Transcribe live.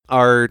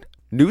our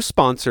new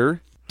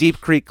sponsor, Deep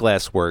Creek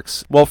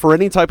Glassworks. Well, for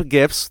any type of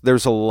gifts,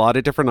 there's a lot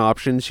of different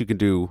options. You can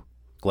do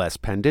glass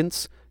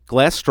pendants,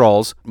 glass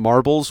straws,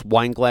 marbles,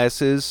 wine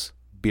glasses,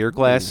 beer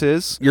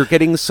glasses. You're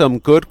getting some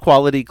good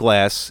quality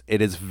glass.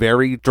 It is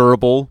very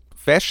durable,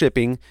 fast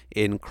shipping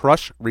in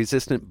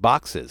crush-resistant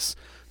boxes.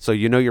 So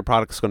you know your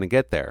product's going to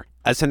get there.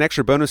 As an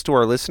extra bonus to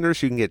our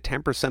listeners, you can get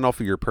 10% off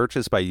of your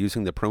purchase by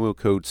using the promo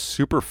code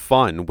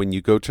SUPERFUN when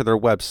you go to their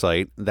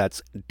website.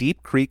 That's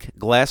Deep Creek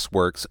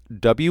Glassworks,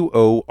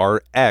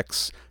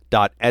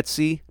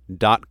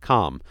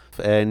 WORX.etsy.com.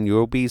 And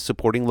you'll be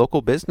supporting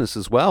local business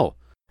as well.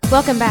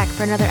 Welcome back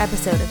for another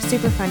episode of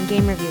Super Fun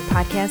Game Review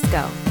Podcast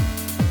Go.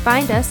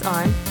 Find us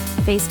on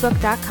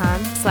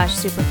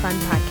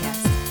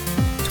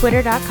Facebook.com/SuperFunPodcast,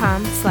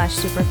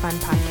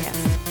 Twitter.com/SuperFunPodcast,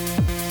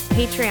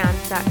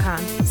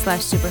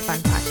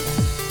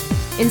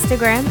 Patreon.com/SuperFunPodcast,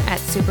 Instagram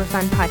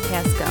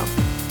 @SuperFunPodcastGo,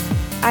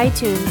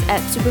 iTunes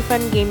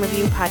 @SuperFun Game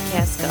Review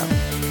Podcast Go.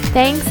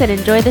 Thanks and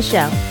enjoy the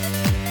show.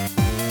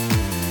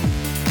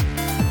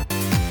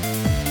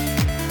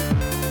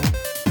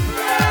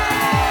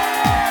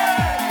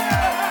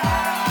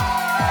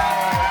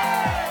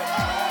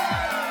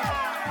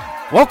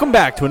 Welcome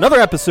back to another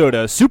episode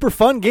of Super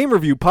Fun Game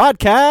Review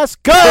Podcast.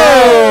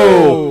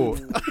 Go!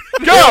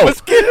 Go!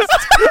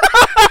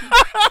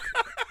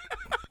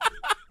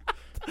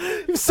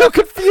 I'm so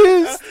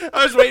confused.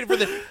 I was waiting for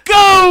the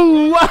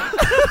go.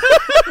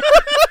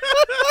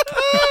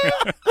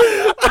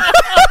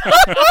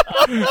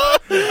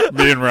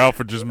 Me and Ralph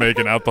are just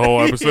making out the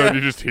whole episode. Yeah. You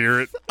just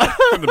hear it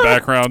in the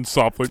background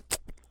softly.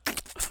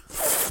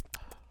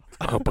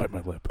 I'll bite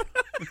my lip.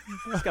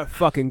 That's got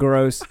fucking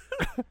gross.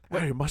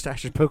 Wow, your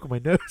mustache is poking my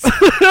nose.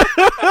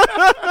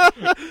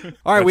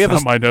 All right, we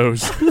have my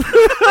nose.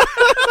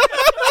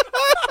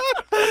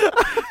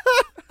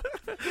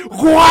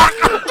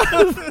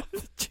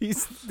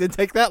 Jeez, didn't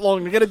take that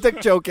long to get a dick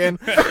joke in.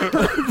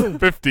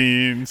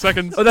 15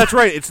 seconds. Oh, that's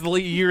right. It's the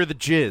year of the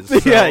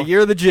jizz. So. Yeah, year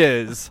of the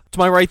jizz. To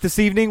my right this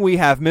evening, we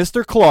have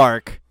Mr.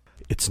 Clark.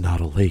 It's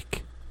not a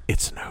lake.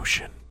 It's an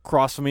ocean.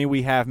 Across from me,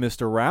 we have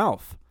Mr.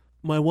 Ralph.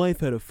 My wife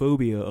had a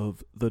phobia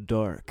of the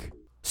dark.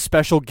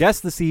 Special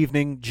guest this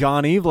evening,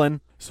 John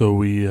Evelyn. So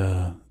we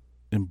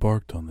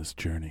embarked on this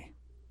journey,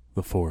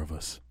 the four of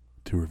us,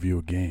 to review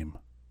a game.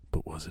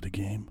 But was it a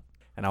game?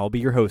 And I'll be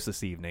your host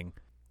this evening.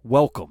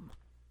 Welcome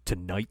to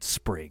Night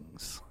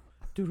Springs.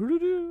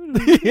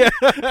 Yeah.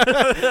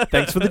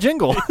 Thanks for the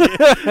jingle.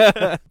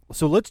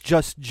 So let's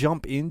just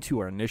jump into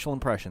our initial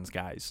impressions,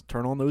 guys.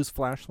 Turn on those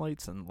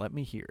flashlights and let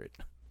me hear it.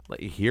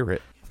 Let you hear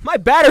it. My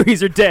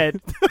batteries are dead.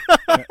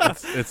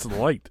 It's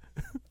light.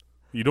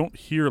 You don't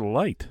hear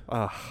light.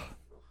 I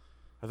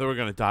thought we were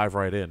going to dive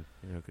right in.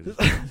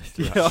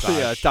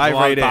 Dive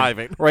right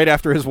in. Right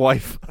after his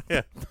wife.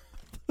 Yeah.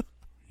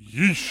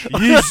 Yeesh.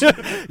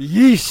 Yeesh.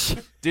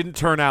 Yeesh. Didn't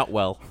turn out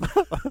well.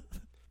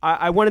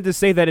 I wanted to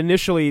say that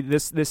initially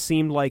this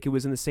seemed like it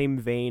was in the same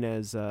vein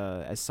as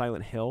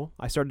Silent Hill.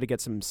 I started to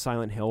get some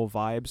Silent Hill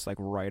vibes like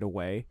right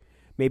away.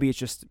 Maybe it's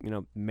just,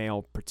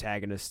 male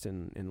protagonist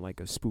in like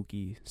a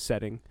spooky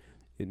setting.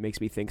 It makes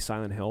me think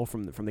Silent Hill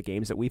from the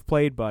games that we've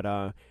played, but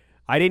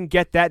I didn't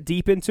get that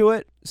deep into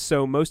it,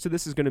 so most of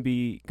this is going to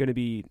be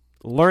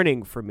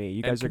learning for me.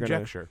 You guys are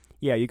going to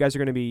you guys are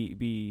going to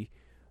be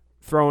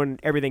throwing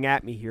everything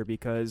at me here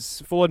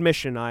because full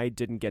admission, I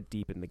didn't get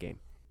deep in the game.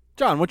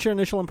 John, what's your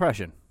initial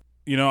impression?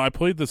 I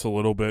played this a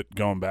little bit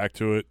going back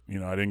to it.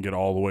 I didn't get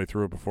all the way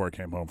through it before I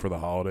came home for the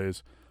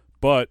holidays,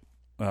 but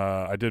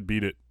I did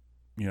beat it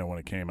when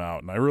it came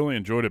out, and I really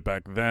enjoyed it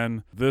back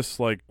then. This,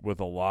 like with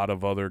a lot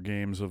of other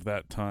games of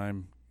that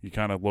time, you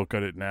kind of look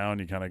at it now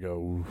and you kind of go,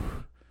 ooh.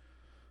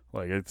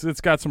 Like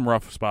it's got some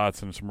rough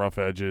spots and some rough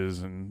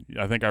edges, and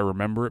I think I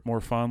remember it more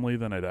fondly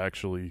than it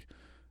actually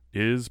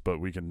is, but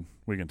we can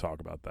talk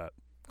about that.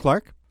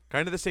 Clark?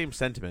 Kind of the same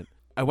sentiment.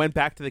 I went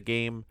back to the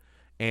game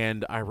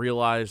and I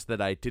realized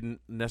that I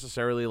didn't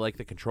necessarily like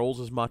the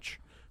controls as much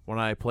when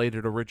I played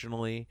it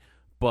originally,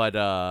 but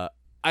I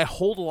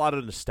hold a lot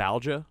of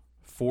nostalgia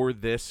for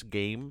this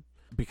game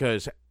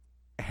because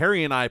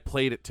Harry and I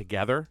played it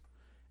together,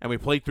 and we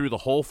played through the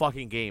whole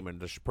fucking game in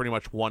just pretty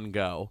much one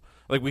go.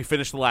 Like, we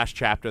finished the last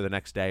chapter the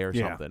next day or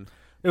something.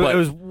 It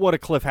was what a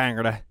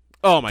cliffhanger to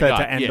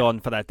end on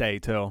for that day,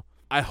 too.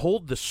 I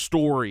hold the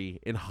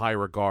story in high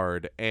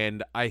regard,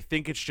 and I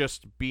think it's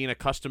just being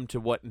accustomed to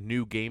what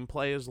new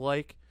gameplay is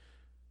like.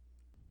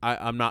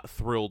 I'm not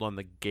thrilled on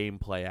the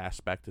gameplay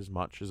aspect as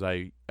much as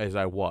I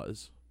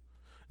was.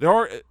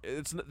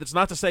 It's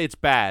not to say it's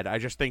bad. I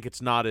just think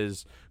it's not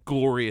as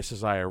glorious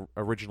as I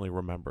originally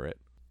remember it.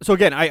 So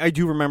again, I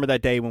do remember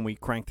that day when we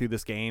cranked through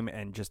this game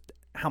and just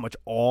how much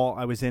awe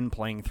I was in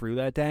playing through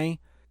that day.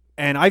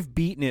 And I've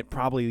beaten it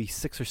probably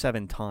 6 or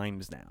 7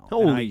 times now.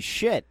 Holy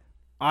shit.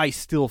 I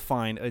still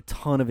find a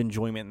ton of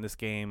enjoyment in this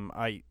game.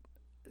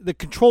 The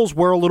controls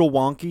were a little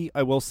wonky,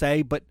 I will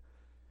say, but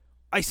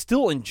I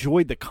still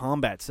enjoyed the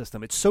combat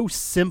system. It's so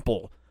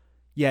simple,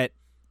 yet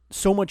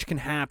so much can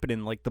happen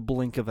in like the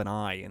blink of an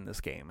eye in this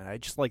game. And I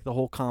just like the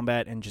whole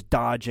combat and just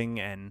dodging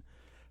and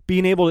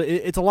being able to...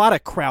 It's a lot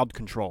of crowd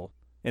control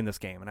in this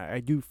game, and I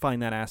do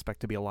find that aspect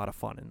to be a lot of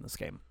fun in this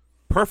game.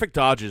 Perfect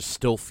dodges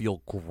still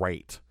feel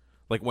great.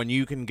 Like when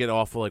you can get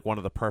off like one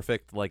of the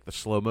perfect, like the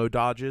slow-mo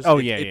dodges. Oh,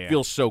 it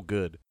feels so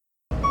good.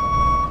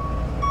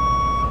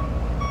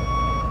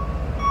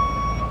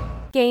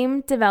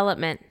 Game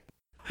development.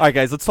 All right,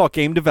 guys, let's talk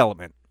game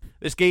development.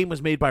 This game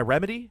was made by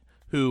Remedy,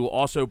 who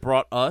also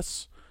brought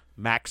us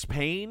Max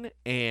Payne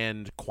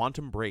and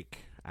Quantum Break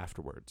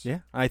afterwards. Yeah,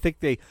 I think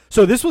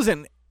so this was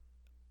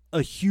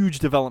a huge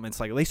development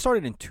cycle. They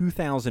started in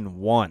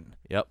 2001.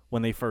 Yep.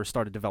 When they first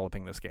started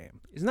developing this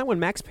game. Isn't that when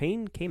Max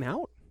Payne came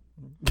out?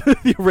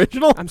 The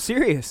original? I'm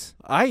serious.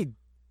 I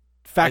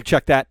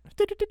fact-checked that.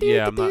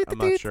 Yeah, I'm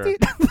not sure.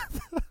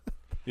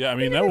 Yeah, I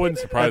mean that wouldn't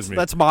surprise me.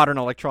 That's modern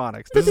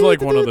electronics. This is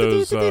like one of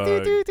those.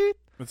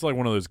 It's like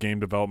one of those game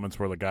developments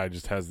where the guy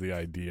just has the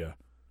idea.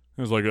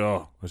 It was like,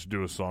 oh, I should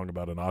do a song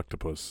about an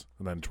octopus,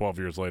 and then 12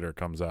 years later it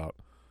comes out.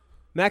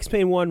 Max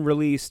Payne 1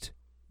 released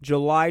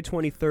July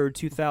 23rd,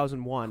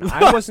 2001.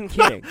 I wasn't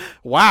kidding.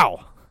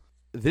 Wow.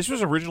 This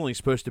was originally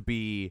supposed to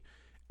be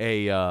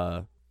a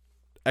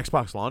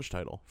Xbox launch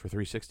title for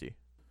 360.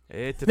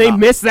 It did They not.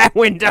 missed that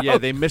window. Yeah,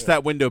 they missed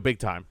that window big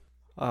time.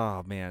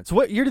 Oh, man. So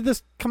what year did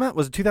this come out?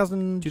 Was it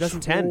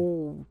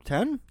 2010.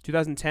 10?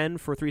 2010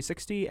 for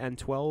 360 and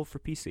 12 for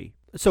PC.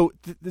 So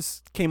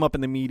this came up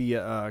in the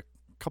media a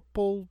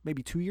couple,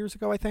 maybe 2 years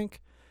ago, I think.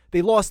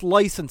 They lost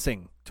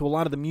licensing to a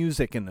lot of the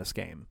music in this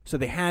game. So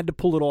they had to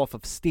pull it off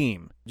of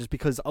Steam just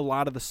because a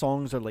lot of the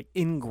songs are like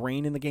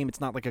ingrained in the game.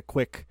 It's not like a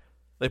quick...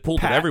 They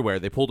pulled it everywhere.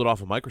 They pulled it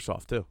off of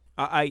Microsoft too.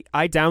 I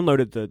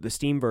downloaded the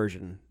Steam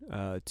version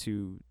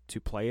to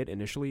play it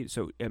initially.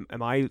 So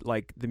am I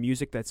like the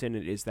music that's in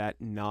it? Is that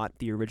not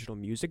the original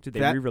music? Did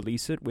they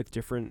re-release it with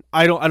different?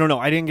 I don't know.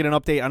 I didn't get an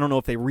update. I don't know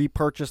if they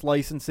repurchased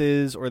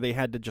licenses or they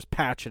had to just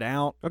patch it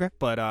out. Okay,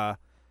 but I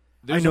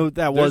There's know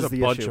that was there's the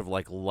a bunch issue. of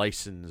like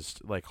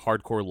licensed, like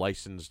hardcore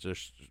licensed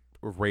just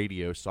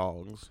radio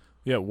songs.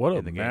 Yeah, what a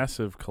in the game.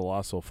 massive,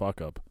 colossal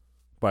fuck up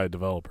by a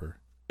developer.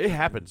 It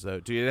happens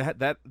though, dude.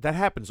 That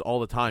happens all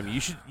the time.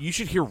 You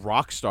should hear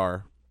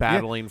Rockstar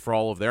battling for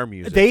all of their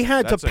music. They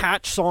had That's to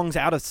patch songs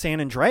out of San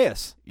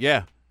Andreas.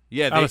 Yeah.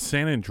 Out of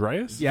San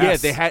Andreas? Yeah. Yeah,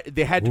 Yes.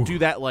 they had to do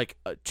that like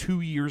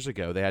 2 years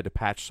ago. They had to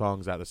patch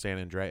songs out of San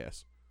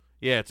Andreas.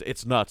 Yeah,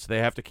 it's nuts. They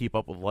have to keep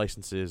up with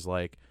licenses.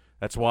 Like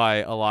that's why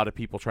a lot of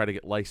people try to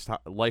get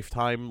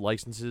lifetime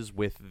licenses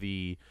with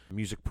the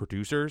music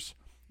producers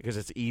because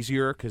it's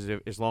easier. Because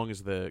as long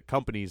as the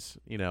company's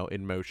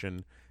in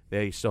motion,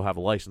 they still have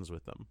a license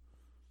with them.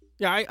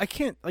 Yeah, I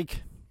can't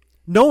like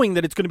knowing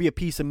that it's going to be a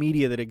piece of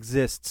media that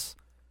exists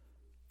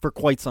for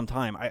quite some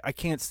time. I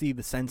can't see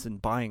the sense in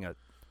buying it.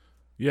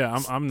 Yeah,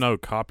 I'm no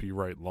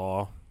copyright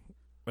law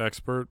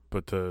expert,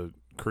 but to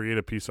create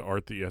a piece of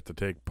art that you have to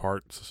take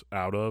parts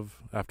out of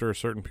after a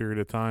certain period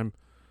of time,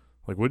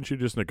 like wouldn't you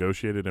just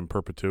negotiate it in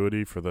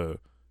perpetuity for the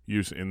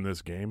use in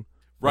this game?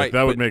 Right, Like,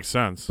 that would make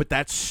sense. But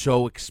that's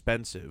so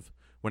expensive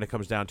when it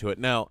comes down to it.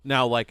 Now,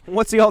 like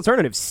what's the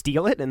alternative?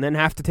 Steal it and then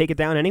have to take it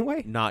down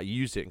anyway? not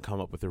use it and come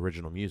up with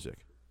original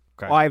music.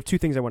 Okay. Well, I have two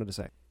things I wanted to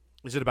say.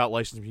 Is it about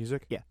licensed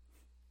music? Yeah.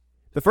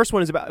 The first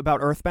one is about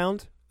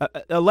Earthbound.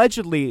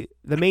 Allegedly,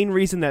 the main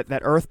reason that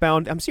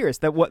Earthbound, I'm serious,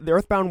 that the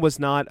Earthbound was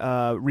not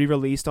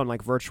re-released on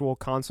like Virtual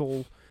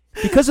Console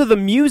because of the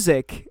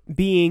music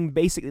being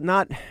basically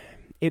not.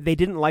 They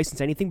didn't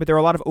license anything, but there are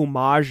a lot of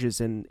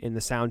homages in the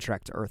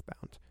soundtrack to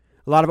Earthbound.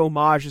 A lot of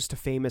homages to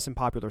famous and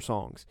popular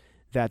songs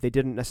that they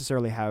didn't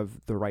necessarily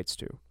have the rights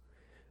to.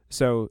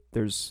 So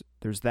there's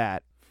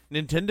that.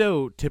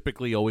 Nintendo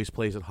typically always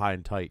plays it high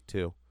and tight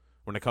too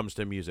when it comes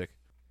to music.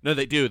 No,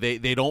 they do.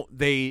 They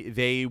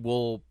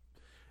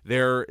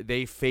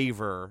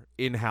favor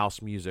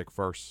in-house music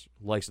versus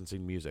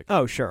licensing music.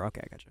 Oh, sure.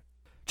 Okay, I gotcha.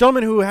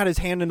 Gentleman who had his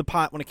hand in the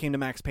pot when it came to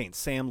Max Payne,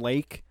 Sam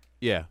Lake,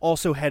 Yeah.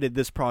 also headed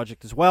this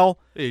project as well.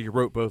 Yeah, you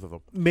wrote both of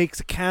them. Makes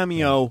a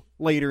cameo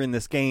later in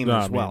this game No,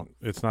 as I mean, well.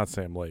 it's not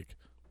Sam Lake.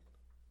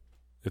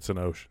 It's an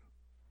ocean.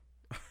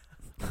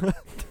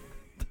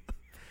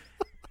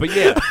 But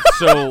yeah,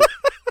 so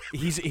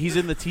he's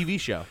in the TV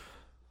show.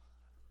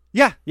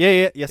 Yes,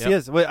 Yep. he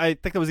is. Well, I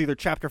think that was either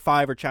Chapter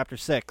 5 or Chapter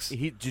 6.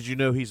 Did you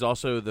know he's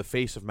also the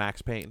face of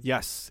Max Payne?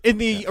 Yes, in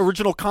the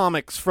original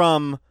comics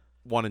from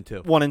 1 and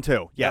 2. 1 and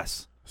 2.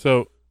 Yes.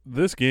 So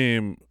this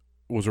game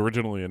was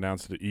originally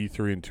announced at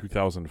E3 in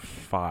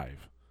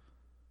 2005,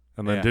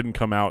 and then Yeah. didn't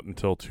come out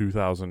until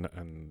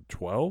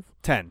 2012.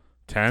 10.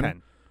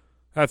 10?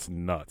 That's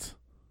nuts.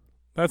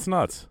 That's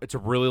nuts. It's a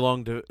really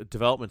long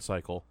development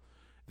cycle.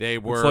 They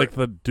were It's like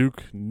the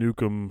Duke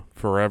Nukem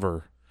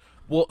Forever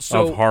of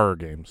of horror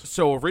games.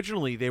 So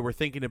originally they were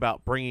thinking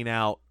about bringing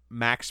out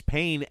Max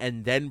Payne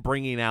and then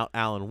bringing out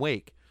Alan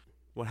Wake.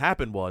 What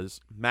happened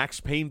was Max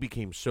Payne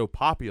became so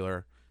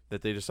popular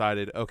that they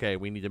decided, okay,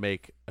 we need to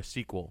make a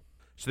sequel.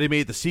 So they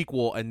made the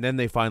sequel, and then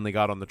they finally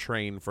got on the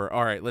train for,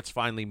 all right, let's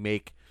finally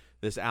make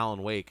this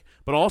Alan Wake.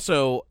 But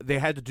also, they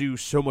had to do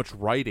so much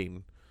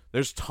writing.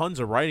 There's tons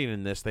of writing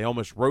in this. They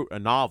almost wrote a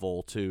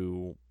novel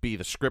to be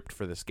the script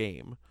for this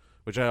game,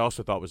 which I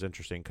also thought was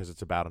interesting because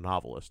it's about a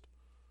novelist.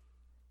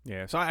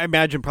 Yeah, so I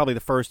imagine probably the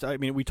first. I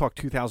mean, we talked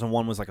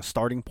 2001 was like a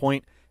starting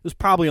point. It was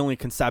probably only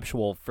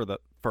conceptual for the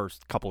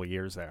first couple of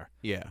years there.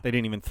 Yeah. They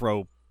didn't even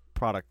throw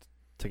product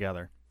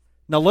together.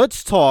 Now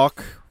let's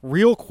talk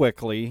real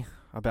quickly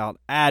about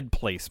ad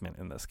placement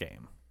in this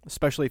game,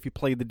 especially if you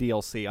played the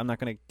DLC. I'm not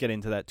going to get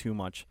into that too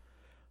much.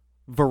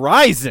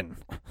 Verizon,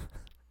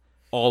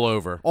 All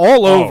over.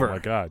 all over. Oh my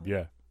god,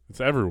 yeah,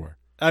 it's everywhere.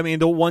 I mean,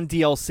 the one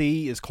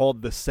DLC is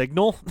called The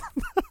Signal,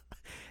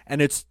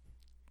 and it's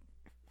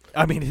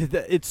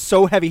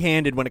so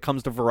heavy-handed when it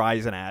comes to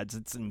Verizon ads.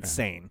 It's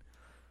insane.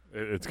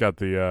 It's got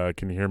the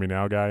 "Can you hear me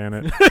now" guy in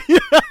it.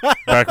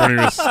 back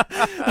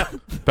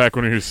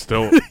when he was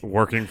still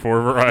working for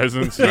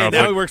Verizon. So Now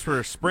now he works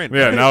for Sprint.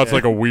 yeah, now it's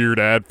like a weird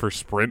ad for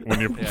Sprint when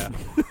you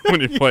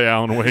when you play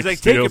Alan Wake's He's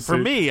like, take it DLC.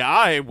 from me.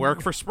 I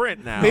work for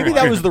Sprint now. Maybe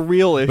that was the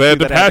real issue. They had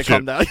to that had patch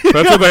come it. down.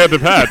 That's what they had to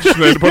patch.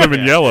 They had to put him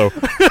in yellow.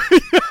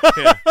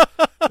 Yeah.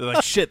 They're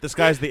like, shit, this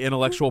guy's the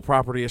intellectual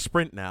property of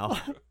Sprint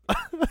now.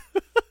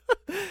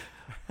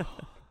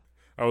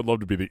 I would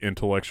love to be the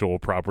intellectual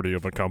property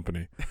of a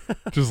company,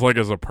 just like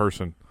as a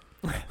person.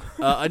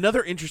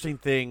 Another interesting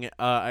thing,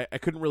 I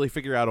couldn't really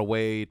figure out a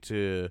way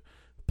to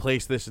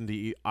place this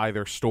into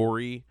either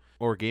story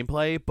or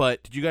gameplay,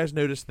 but did you guys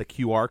notice the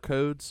QR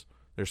codes?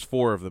 There's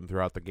 4 of them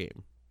throughout the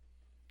game.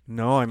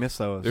 No, I missed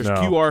those. There's No.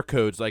 QR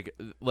codes,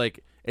 like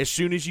as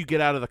soon as you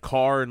get out of the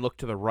car and look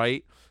to the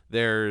right,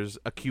 there's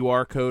a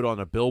QR code on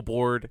a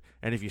billboard,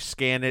 and if you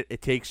scan it,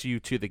 it takes you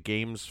to the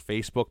game's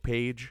Facebook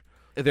page.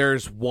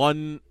 There's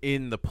one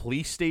in the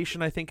police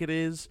station, I think it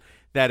is,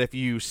 that if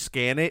you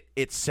scan it,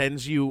 it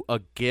sends you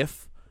a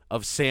GIF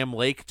of Sam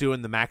Lake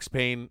doing the Max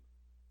Payne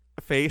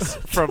face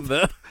from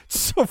the...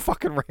 so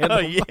fucking Oh,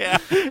 random. yeah.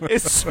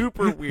 It's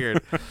super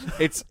weird.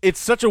 It's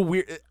such a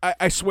weird...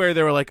 I swear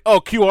they were like, oh,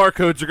 QR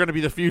codes are going to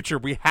be the future.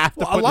 We have to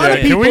Well, a put lot that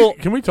of in. people-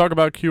 Can we talk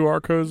about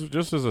QR codes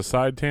just as a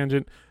side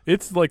tangent?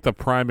 It's like the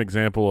prime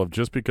example of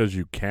just because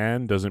you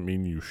can doesn't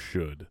mean you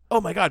should. Oh,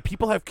 my God.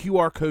 People have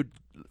QR code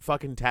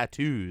fucking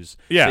tattoos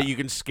Yeah. that you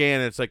can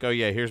scan, and it's like, oh,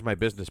 yeah, here's my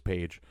business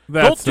page.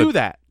 That's Don't do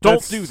that. Don't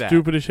That's do that.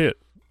 Stupid as shit.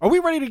 Are we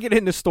ready to get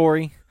into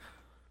story?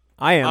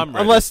 I am. I'm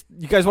ready. Unless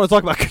you guys want to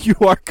talk about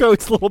QR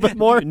codes a little bit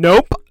more.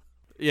 Nope.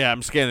 Yeah,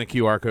 I'm scanning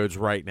QR codes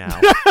right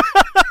now.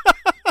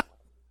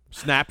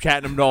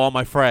 Snapchatting them to all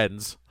my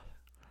friends.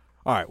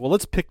 All right, well,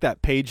 let's pick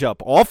that page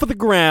up off of the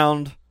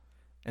ground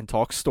and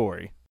talk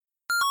story.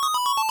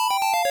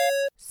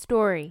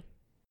 Story.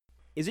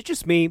 Is it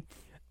just me,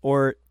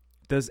 or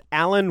does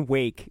Alan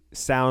Wake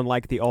sound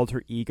like the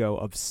alter ego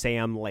of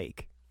Sam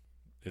Lake?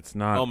 It's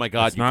not. Oh, my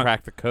God, it's you not,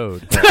 cracked the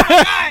code.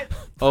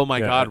 Oh, my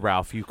Yeah. God,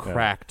 Ralph, you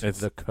cracked It's-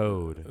 the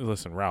code.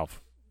 Listen,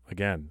 Ralph.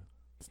 Again,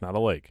 it's not a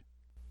lake.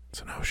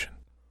 It's an ocean.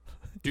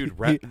 Dude,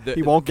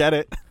 He won't get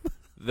it.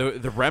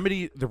 the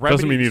remedy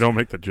Doesn't mean you don't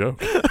make the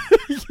joke.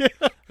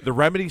 The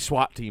remedy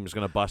SWAT team is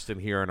going to bust in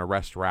here and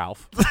arrest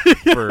Ralph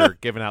for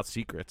giving out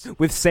secrets.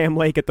 With Sam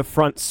Lake at the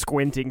front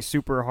squinting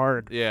super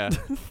hard. Yeah.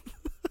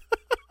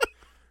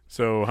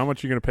 So how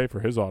much are you going to pay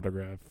for his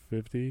autograph?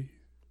 50?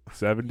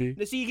 70?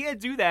 No, see, you can't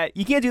do that.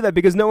 You can't do that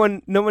because no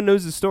one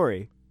knows the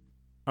story.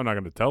 I'm not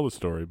going to tell the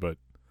story, but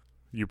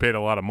you paid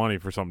a lot of money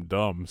for something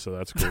dumb, so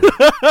that's cool.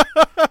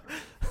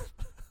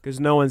 Because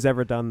no one's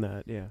ever done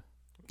that. Yeah.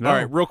 No. All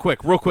right, real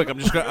quick. I'm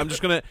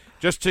just gonna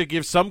to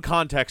give some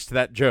context to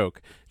that joke,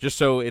 just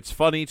so it's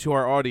funny to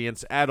our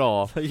audience at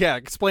all. Yeah,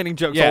 explaining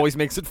jokes Yeah. always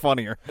makes it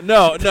funnier.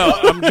 No,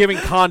 I'm giving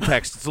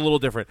context. It's a little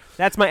different.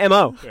 That's my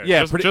MO.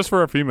 Yeah, just for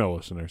our female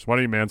listeners. Why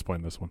don't you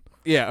mansplain this one?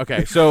 Yeah,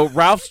 okay. So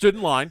Ralph stood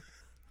in line.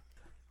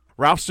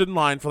 Ralph stood in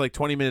line for like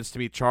 20 minutes to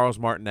meet Charles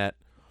Martinet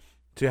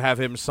to have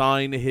him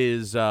sign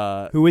his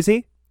Who is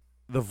he?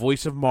 the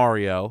voice of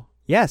Mario,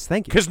 Yes,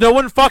 thank you. because no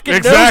one fucking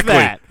Exactly.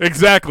 knows that.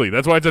 Exactly.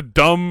 That's why it's a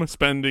dumb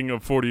spending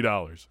of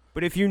 $40.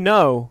 But if you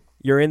know,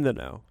 you're in the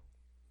know.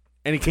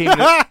 And he came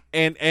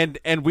in,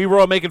 and we were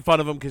all making fun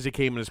of him because he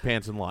came in his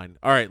pants in line.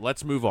 All right,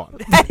 let's move on.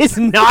 That is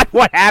not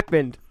what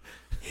happened.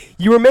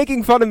 You were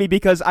making fun of me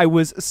because I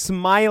was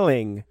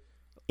smiling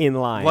in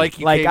line. Like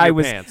you like came in I your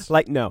was pants.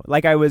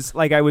 like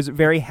I was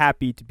very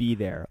happy to be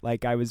there.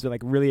 Like I was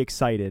like really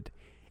excited.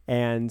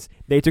 And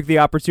they took the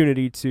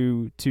opportunity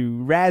to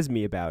razz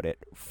me about it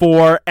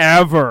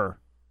forever.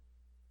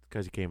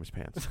 Because he came in his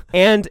pants.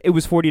 And it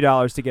was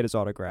 $40 to get his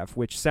autograph,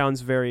 which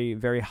sounds very,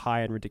 very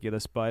high and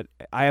ridiculous. But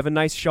I have a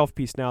nice shelf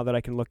piece now that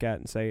I can look at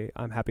and say,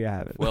 I'm happy I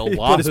have it. Well, He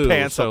put his wahoo,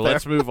 pants so up there.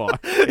 let's move on.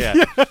 Yeah.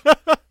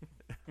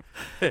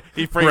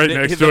 He framed Right it.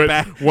 next the to it,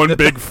 back- one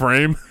big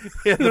frame.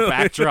 the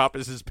backdrop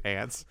is his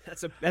pants.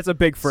 That's a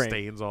big frame.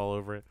 Stains all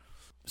over it.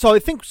 So I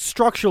think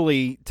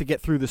structurally, to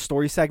get through the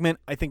story segment,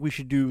 I think we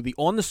should do the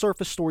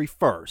on-the-surface story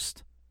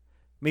first.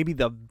 Maybe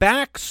the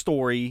back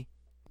story,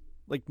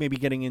 like maybe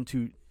getting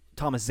into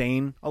Thomas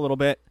Zane a little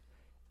bit,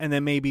 and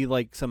then maybe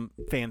like some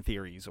fan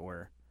theories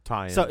or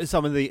Tie-ins.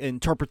 some of the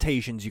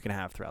interpretations you can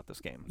have throughout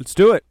this game. Let's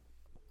do it.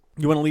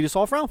 You want to lead us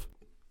off, Ralph?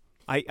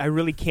 I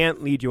really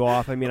can't lead you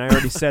off. I mean, I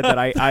already said that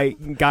I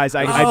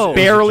Oh.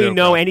 barely Joke,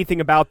 know Ralph. anything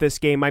about this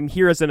game. I'm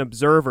here as an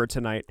observer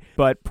tonight,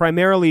 but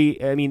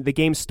primarily, I mean, the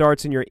game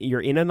starts and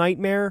you're in a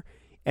nightmare,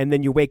 and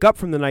then you wake up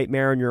from the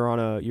nightmare and you're on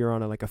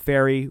a like a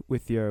ferry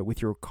with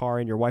your car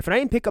and your wife. And I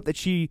didn't pick up that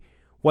she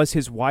was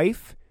his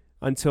wife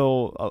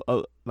until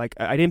like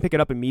I didn't pick it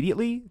up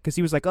immediately because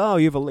he was like, "Oh,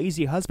 you have a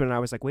lazy husband." And I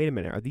was like, "Wait a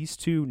minute, are these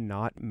two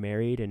not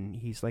married?" And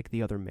he's like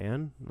the other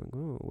man. I'm like,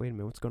 "Oh, wait a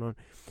minute, what's going on?"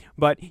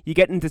 But you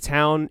get into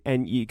town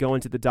and you go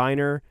into the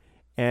diner,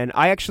 and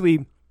I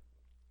actually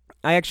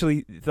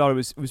thought it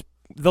was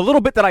the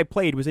little bit that I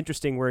played was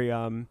interesting where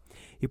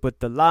you put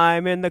the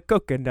lime in the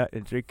coconut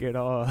and drink it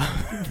all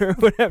or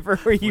whatever.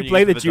 Where you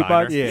play the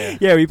jukebox,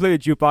 yeah, we play the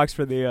jukebox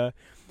for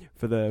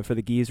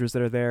the geezers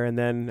that are there, and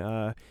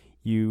then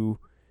you.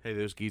 Hey,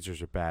 those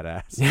geezers are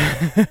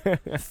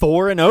badass.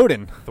 Thor and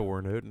Odin. Thor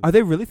and Odin. Are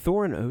they really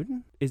Thor and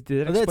Odin? That's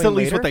at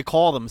least what they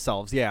call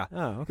themselves. Yeah.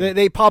 Oh, okay.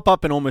 They pop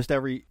up in almost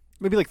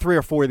maybe like 3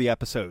 or 4 of the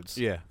episodes.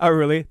 Yeah. Oh,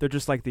 really? They're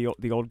just like the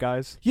old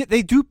guys. Yeah,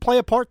 they do play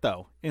a part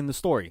though in the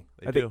story.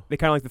 They do. They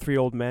kind of like the 3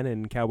 old men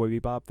in Cowboy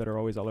Bebop that are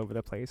always all over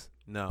the place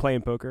No.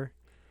 playing poker.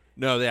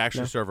 No, they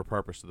actually No. serve a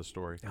purpose to the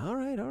story. All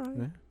right.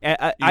 Yeah.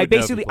 I would know if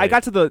basically you I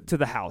played. got to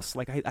the house.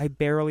 Like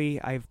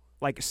I've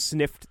like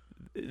sniffed.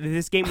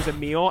 This game was a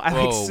meal. I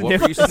Whoa,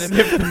 what were you sniffing?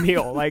 sniffed the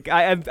meal. Like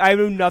I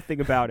knew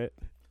nothing about it.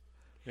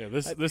 Yeah,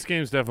 this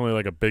game's definitely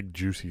like a big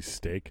juicy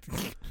steak,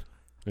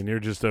 and you're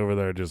just over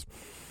there just.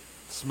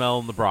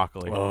 Smelling the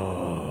broccoli.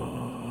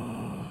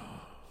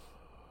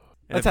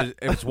 And That's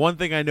if it's one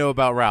thing I know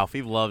about Ralph,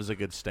 he loves a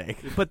good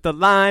steak. You put the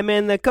lime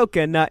in the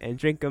coconut and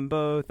drink them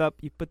both up.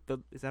 You put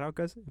is that how it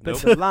goes? You put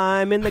Nope. the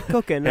lime in the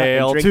coconut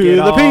Hail and drink to it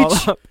the all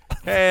peach. up.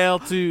 Hail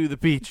to the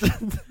peach.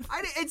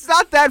 It's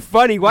not that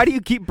funny. Why do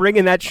you keep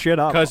bringing that shit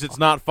up? Because it's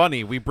not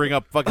funny. We bring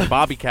up fucking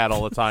Bobby Cat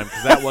all the time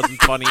because that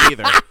wasn't funny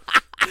either.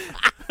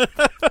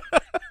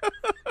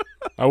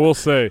 I will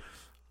say,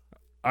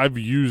 I've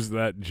used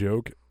that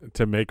joke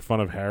to make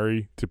fun of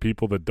Harry to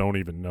people that don't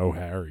even know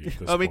Harry. At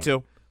this Oh, me point.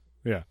 too.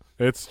 Yeah,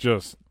 it's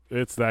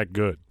that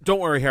good. Don't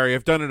worry, Harry.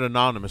 I've done it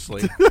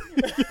anonymously.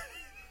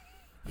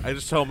 I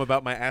just tell him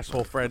about my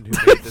asshole friend who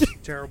made this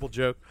terrible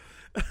joke.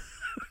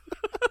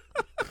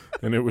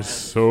 And it was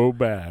so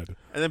bad.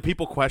 And then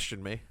people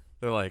question me.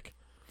 They're like,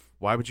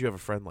 why would you have a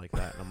friend like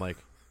that? And I'm like,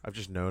 I've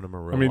just known him a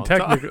real I mean, long time.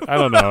 technically, I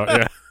don't know.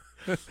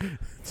 Yeah,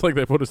 it's like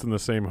they put us in the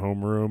same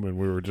homeroom, and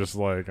we were just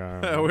like,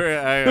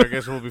 I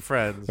guess we'll be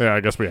friends. yeah, I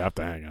guess we have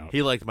to hang out.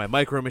 He liked my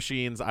micro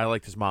machines. I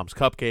liked his mom's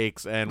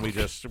cupcakes, and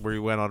we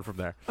went on from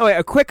there. Oh, wait,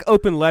 a quick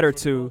open letter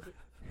to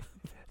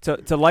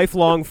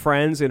lifelong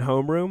friends in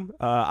homeroom.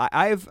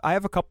 I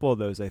have a couple of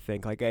those. I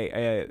think like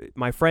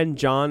my friend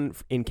John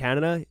in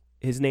Canada.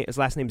 His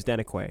last name's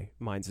Deniquay.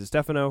 Mine's is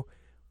Stefano.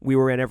 We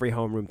were in every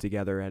homeroom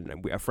together,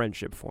 and a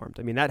friendship formed.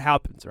 I mean, that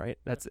happens, right?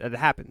 That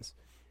happens.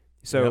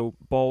 So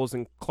Bowles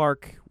and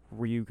Clark,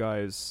 were you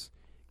guys?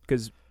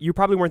 Because you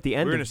probably weren't the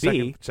end We were in of a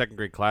B. second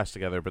grade class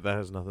together, but that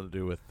has nothing to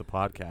do with the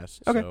podcast.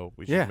 Okay. So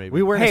we should Yeah, maybe.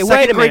 we were in Hey, a wait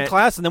a second grade minute.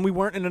 class, and then we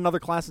weren't in another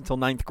class until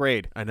 9th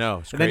grade. I know.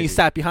 It's And then he crazy.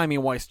 sat behind me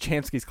in Weiss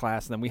Chansky's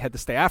class, and then we had to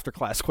stay after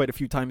class quite a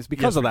few times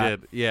because Yes, of we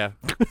that. did. Yeah.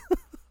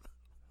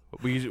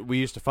 we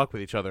used to fuck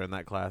with each other in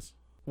that class.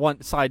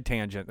 One side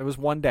tangent. There was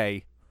one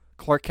day,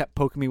 Clark kept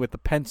poking me with the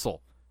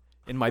pencil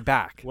in my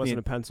back. Wasn't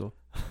a pencil.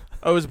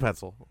 Oh, it was a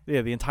pencil.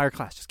 Yeah, the entire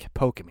class just kept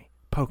poking me.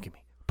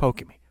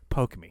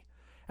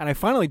 And I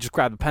finally just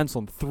grabbed the pencil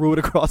and threw it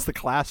across the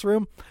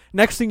classroom.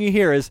 Next thing you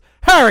hear is,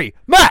 Harry,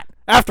 Matt,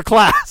 after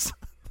class.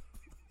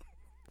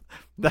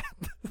 That,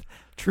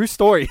 true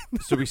story.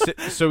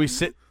 So we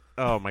sit.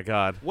 Oh my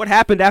god. What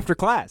happened after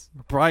class?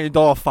 Brian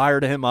Dahl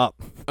fired him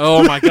up.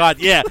 Oh my god.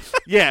 Yeah.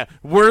 Yeah.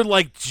 We're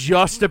like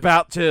just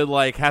about to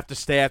like have to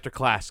stay after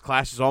class.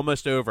 Class is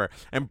almost over,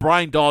 and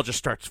Brian Dahl just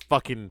starts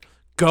fucking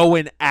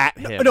going at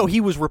him. No,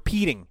 he was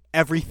repeating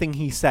everything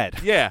he said.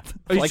 Yeah.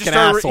 He Like just an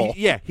started asshole.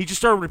 he just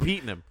started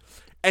repeating him.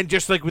 And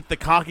just like with the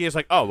cockiest,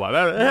 like, oh,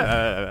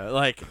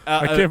 like,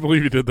 I can't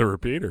believe you did the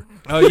repeater.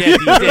 oh yeah, he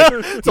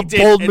did. It's a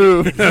bold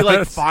move. He like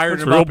That's fired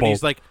him real up, and bold.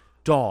 he's like,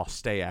 "Dahl,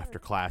 stay after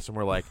class," and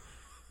we're like,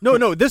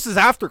 No, this is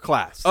after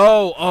class.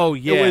 "Oh,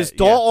 yeah." it was yeah.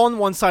 Dahl on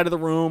one side of the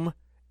room,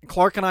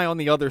 Clark and I on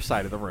the other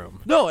side of the room.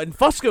 No, and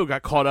Fusco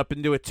got caught up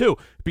into it too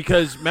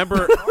because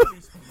remember.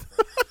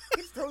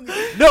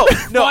 No.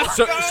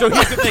 So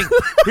here's the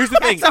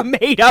thing. It's a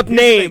made-up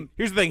name.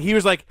 Here's the thing. He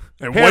was like,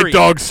 And Harry. White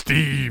Dog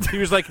Steve. He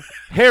was like,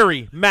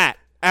 Harry, Matt,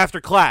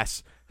 after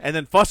class. And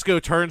then Fusco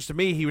turns to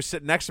me. He was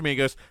sitting next to me and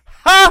goes,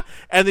 ha!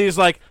 And then he's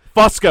like,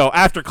 Fusco,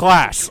 after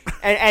class.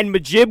 And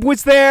Majib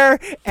was there,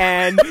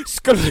 and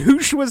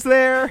Skaloosh was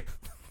there,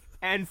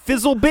 and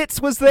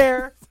Fizzlebits was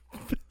there.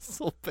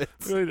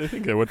 I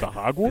think I went to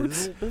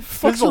Hogwarts. What's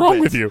Fizzle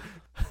wrong bits. with you?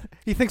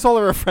 He thinks all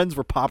of our friends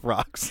were pop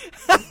rocks.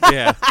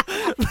 Yeah.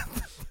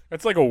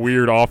 That's like a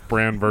weird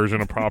off-brand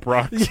version of Pop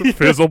Rocks.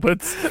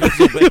 Fizzlebits.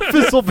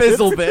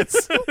 Fizzle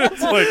bits.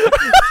 It's like.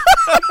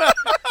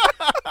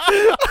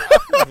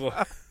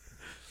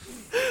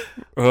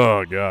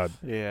 Oh God.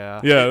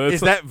 Yeah. Yeah. That's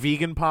Is that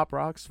vegan Pop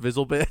Rocks?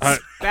 Fizzle bits?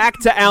 Back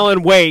to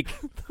Alan Wake.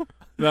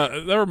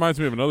 that reminds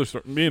me of another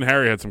story. Me and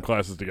Harry had some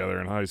classes together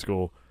in high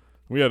school.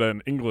 We had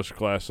an English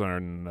class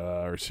in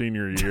our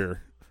senior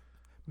year.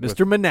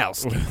 Mr.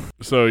 Manowski.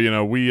 So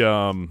we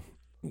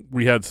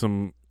we had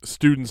some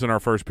students in our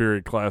first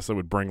period class that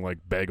would bring like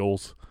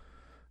bagels,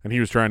 and he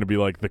was trying to be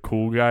like the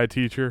cool guy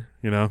teacher,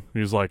 you know. He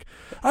was like,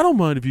 I don't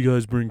mind if you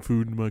guys bring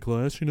food into my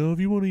class, you know, if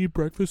you want to eat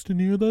breakfast in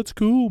here, that's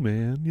cool,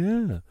 man.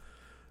 Yeah.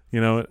 You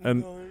know,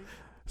 and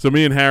so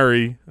me and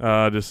Harry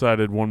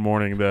decided one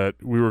morning that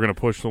we were going to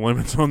push the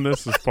limits on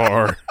this as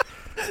far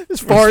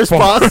as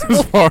possible.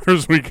 As far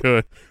as we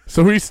could.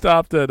 So we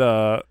stopped at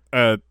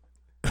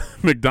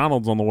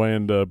McDonald's on the way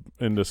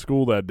into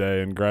school that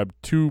day and grabbed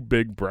 2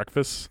 big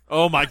breakfasts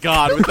Oh my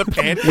God, with the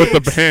pancakes. with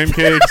the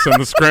pancakes and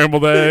the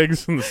scrambled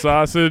eggs and the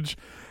sausage,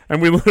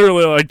 and we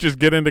literally like just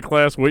get into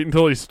class, wait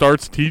until he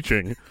starts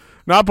teaching,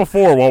 not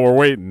before while we're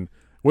waiting.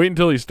 Wait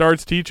until he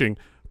starts teaching.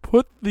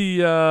 Put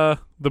the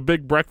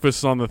big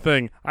breakfasts on the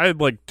thing. I had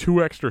like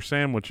 2 extra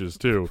sandwiches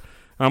too.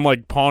 I'm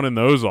like pawning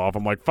those off.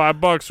 I'm like,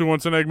 $5. Who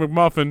wants an egg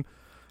McMuffin?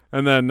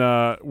 And then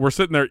we're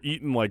sitting there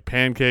eating like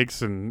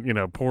pancakes and, you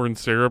know, pouring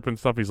syrup and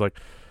stuff. He's like,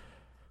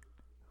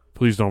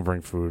 please don't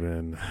bring food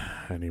in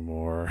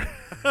anymore.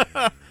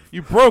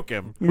 You broke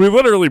him. We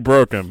literally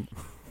broke him.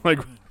 Like,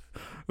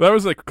 that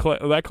was like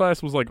that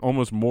class was like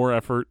almost more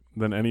effort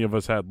than any of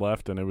us had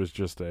left, and it was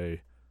just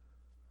a.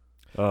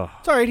 It's all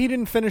right. He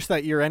didn't finish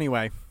that year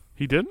anyway.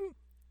 He didn't?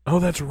 Oh,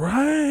 that's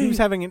right. He was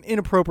having an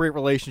inappropriate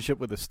relationship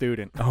with a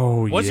student.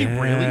 Oh, Was he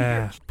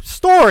really?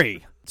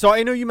 Story. So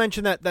I know you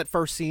mentioned that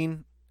first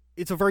scene.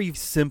 It's a very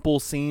simple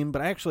scene,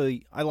 but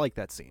I like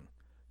that scene.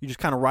 You're just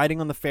kind of riding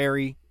on the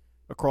ferry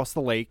across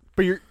the lake,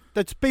 but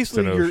that's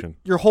basically It's an ocean.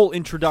 your whole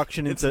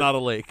introduction It's into not a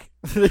lake.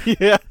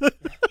 yeah.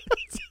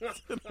 It's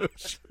an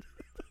ocean.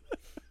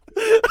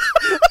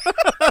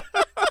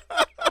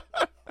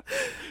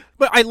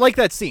 But I like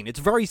that scene. It's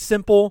very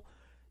simple.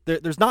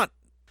 There's not,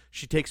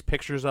 She takes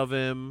pictures of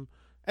him.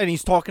 and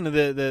he's talking to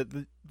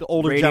the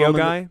older Radio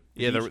gentleman. guy.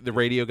 Yeah, the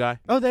radio guy.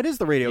 Oh, that is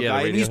the radio Yeah, the guy,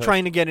 and radio he's host.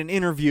 trying to get an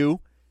interview,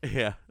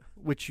 Yeah.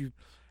 which you.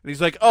 And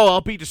he's like, oh,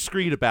 I'll be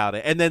discreet about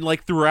it. And then,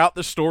 like, throughout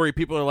the story,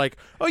 people are like,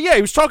 oh, yeah,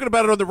 he was talking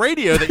about it on the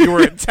radio that you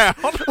were in town.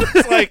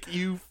 It's like,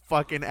 you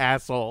fucking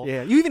asshole.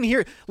 Yeah, you even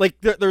hear like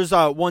there's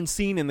one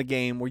scene in the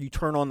game where you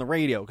turn on the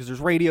radio because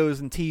there's radios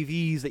and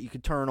TVs that you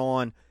could turn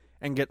on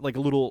and get like a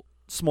little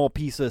small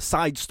piece of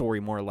side story,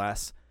 more or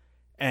less.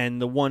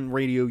 And the one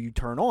radio you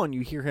turn on,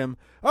 you hear him,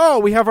 oh,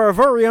 we have our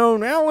very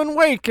own Alan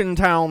Wake in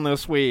town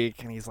this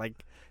week. And he's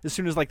like, as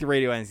soon as like the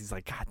radio ends, he's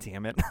like, God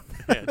damn it.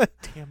 Yeah,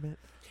 damn it.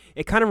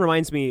 It kind of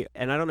reminds me,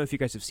 and I don't know if you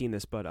guys have seen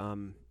this, but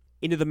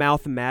Into the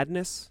Mouth of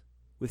Madness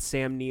with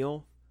Sam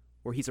Neill,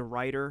 where he's a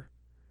writer,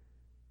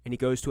 and he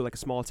goes to like a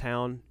small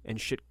town,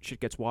 and shit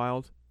gets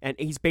wild. And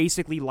he's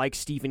basically like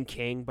Stephen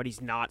King, but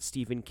he's not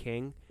Stephen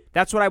King.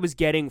 That's what I was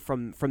getting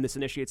from this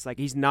initially. It's like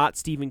he's not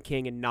Stephen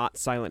King and not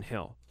Silent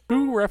Hill.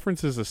 Who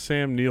references a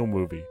Sam Neill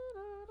movie?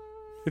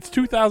 It's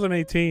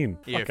 2018.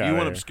 Yeah, Fuck if you outta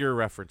want here. obscure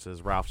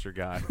references, Ralph's your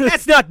guy.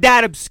 That's not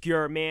that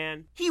obscure,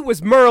 man. He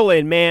was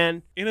Merlin,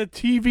 man. In a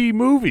TV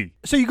movie.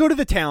 So you go to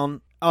the town.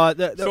 So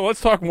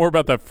let's talk more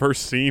about that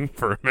first scene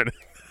for a minute.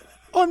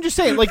 Oh, I'm just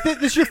saying, like, this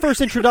is your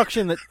first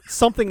introduction that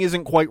something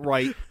isn't quite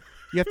right.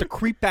 You have to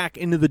creep back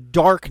into the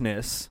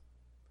darkness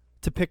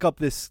to pick up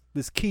this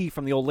key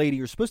from the old lady.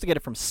 You're supposed to get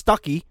it from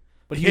Stucky,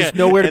 but he's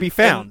nowhere to be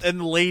found. And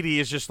the lady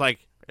is just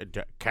like,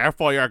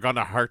 careful, you're going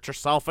to hurt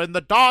yourself in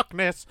the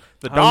darkness.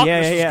 The Oh,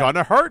 darkness yeah. is going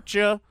to hurt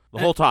you. The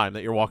whole time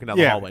that you're walking down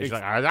the Yeah, hallway. She's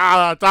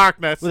like,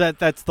 darkness. Well,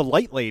 that's the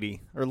light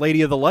lady, or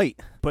lady of the light.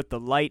 Put the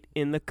light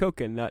in the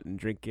coconut and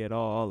drink it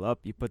all up.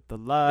 You put the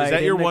light. Is that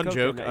in your the one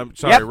joke? coconut. I'm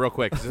sorry, Yep. real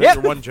quick. Is that Yep.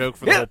 your one joke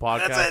for the whole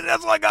podcast? That's it.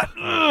 That's all I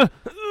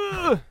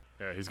got.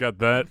 Yeah, he's got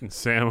that and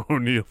Sam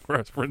O'Neill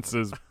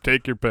references.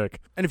 Take your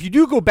pick. And if you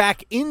do go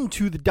back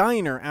into the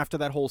diner after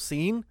that whole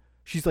scene,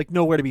 she's like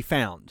nowhere to be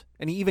found.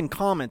 And he even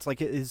comments, like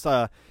his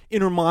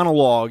inner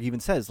monologue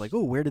even says, like,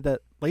 "Oh, where did that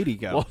lady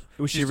go?" Well,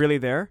 Was she really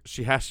there?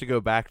 she has to go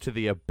back to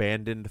the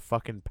abandoned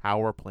fucking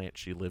power plant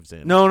she lives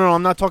in. No,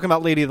 I'm not talking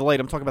about Lady of the Light.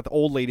 I'm talking about the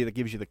old lady that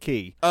gives you the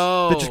key.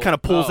 Oh. That just kind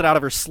of pulls it out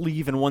of her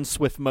sleeve in one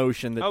swift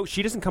motion. That Oh,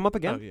 she doesn't come up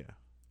again? Oh, yeah.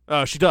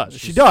 Oh, she does.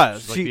 she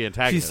does. She's like the She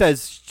antagonist.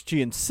 says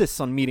she insists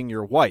on meeting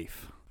your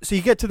wife. So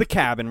you get to the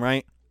cabin,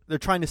 right? They're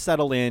trying to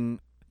settle in.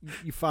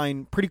 You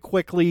find pretty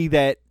quickly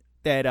that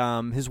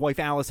his wife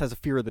Alice has a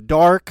fear of the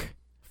dark.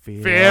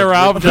 Fear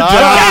of the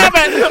dark.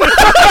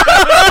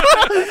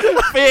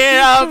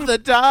 Fear of the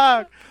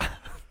dark.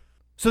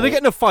 So they get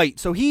in a fight.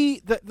 So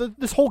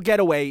this whole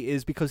getaway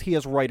is because he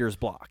has writer's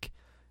block.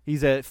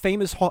 He's a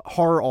famous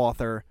horror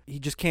author. He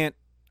just can't,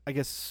 I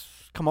guess,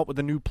 come up with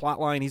a new plot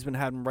line. He's been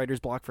having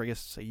writer's block for, I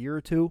guess, a year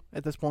or two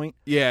at this point.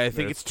 Yeah, I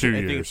think It's it's 2 I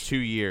think years. it's 2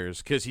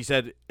 years because he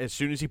said as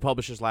soon as he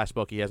published his last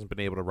book, he hasn't been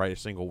able to write a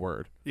single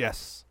word.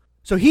 Yes.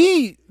 So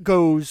he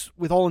goes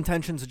with all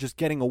intentions of just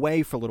getting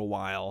away for a little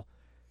while,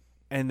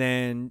 and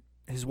then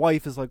his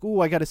wife is like, "Ooh,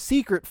 I got a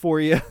secret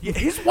for you." Yeah,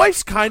 his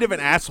wife's kind of an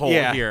asshole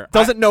here.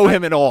 Doesn't know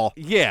him at all.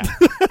 Yeah,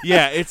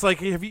 yeah. It's like,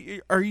 have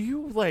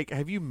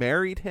you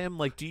married him?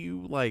 Like, do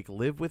you like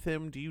live with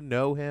him? Do you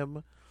know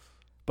him?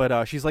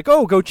 But she's like,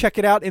 "Oh, go check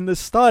it out in the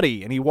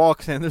study." And he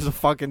walks in. There's a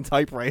fucking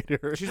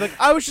typewriter. She's like,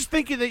 I was just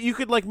thinking that you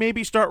could like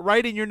maybe start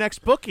writing your next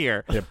book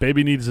here. Yeah,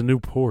 baby needs a new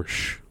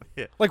Porsche.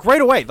 Like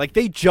right away. Like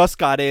they just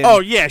got in. Oh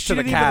yeah, she to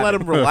the didn't even let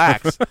cabin. him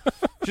relax.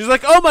 She's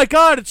like, "Oh my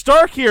god, it's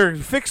dark here.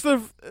 Fix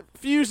the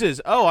fuses."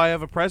 Oh, I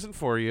have a present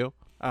for you.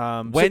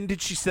 When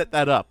did she set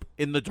that up?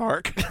 In the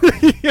dark?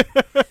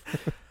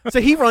 So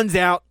he runs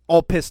out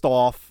all pissed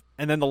off,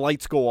 and then the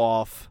lights go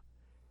off,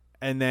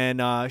 and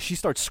then she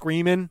starts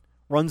screaming,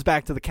 runs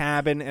back to the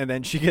cabin, and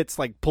then she gets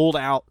like pulled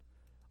out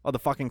of the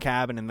fucking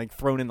cabin and like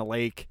thrown in the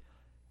lake,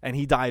 and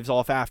he dives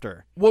off after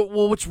her.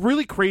 Well, what's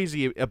really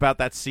crazy about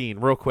that scene,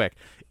 real quick,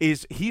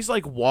 is he's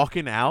like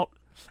walking out,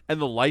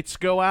 and the lights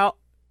go out,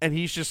 and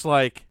he's just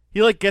like,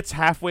 he like gets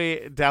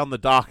halfway down the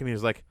dock, and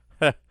he's like,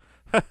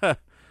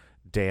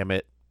 damn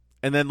it.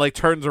 And then like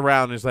turns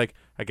around and is like,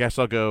 I guess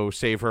I'll go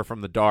save her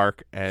from the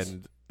dark.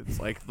 And it's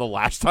like the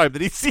last time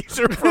that he sees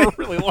her for a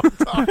really long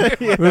time.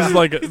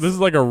 This is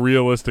like a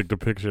realistic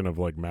depiction of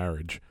like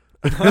marriage.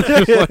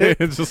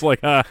 It's just like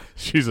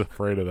she's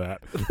afraid of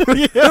that.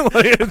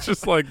 Like, it's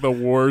just like the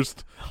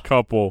worst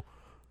couple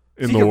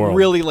in So the you world. can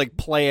really like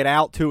play it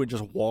out too, and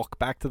just walk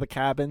back to the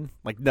cabin.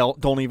 Like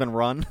don't even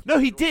run. No,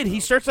 he did.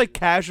 He starts like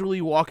casually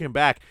walking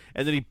back,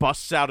 and then he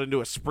busts out into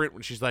a sprint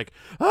when she's like,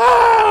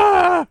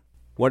 ah!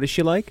 What is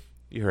she like?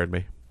 You heard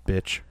me,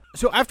 bitch.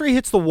 So after he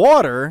hits the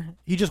water,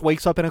 he just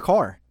wakes up in a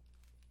car,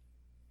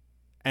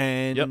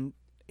 and Yep.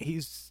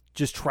 he's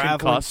just traveling.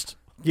 Concussed.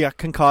 Yeah,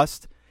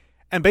 concussed.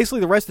 And basically,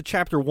 the rest of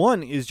chapter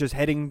 1 is just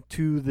heading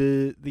to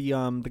the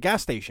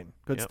gas station.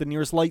 'Cause it's Yep. the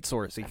nearest light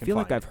source. He I can feel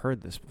like find. I've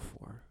heard this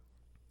before.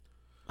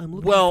 I'm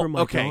looking Well, for my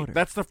okay, daughter.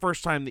 that's the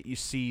first time that you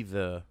see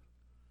the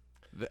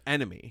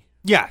enemy.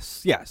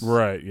 Yes.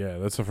 Right, yeah.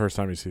 That's the first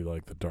time you see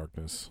like the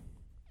darkness.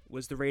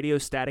 Was the radio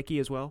staticky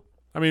as well?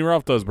 I mean,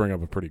 Ralph does bring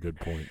up a pretty good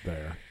point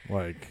there.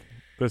 Like,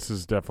 this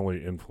is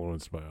definitely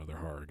influenced by other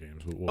horror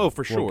games. But Oh,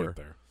 for we'll sure. get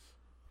there.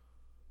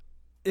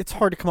 It's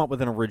hard to come up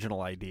with an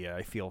original idea,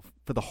 I feel,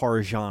 for the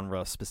horror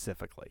genre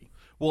specifically.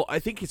 Well, I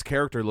think his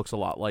character looks a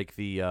lot like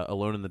the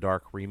Alone in the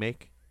Dark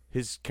remake.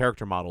 His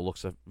character model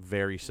looks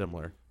very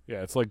similar.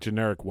 Yeah, it's like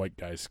generic white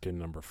guy skin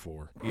number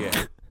 4.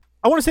 Yeah.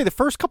 I want to say the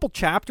first couple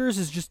chapters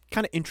is just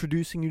kind of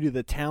introducing you to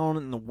the town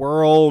and the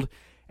world,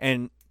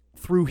 and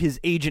through his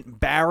agent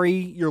Barry,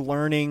 you're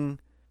learning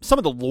some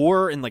of the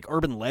lore and like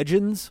urban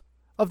legends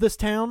of this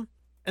town.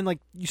 And like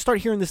you start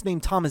hearing this name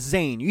Thomas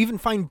Zane. You even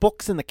find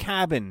books in the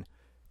cabin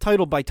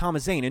titled by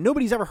Thomas Zane, and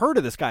nobody's ever heard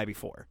of this guy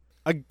before.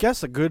 I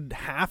guess a good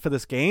half of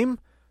this game,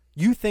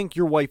 you think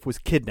your wife was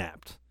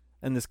kidnapped,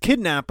 and this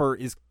kidnapper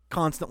is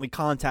constantly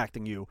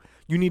contacting you.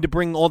 You need to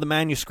bring all the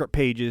manuscript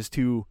pages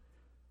to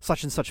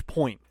such and such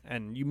point,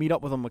 and you meet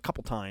up with him a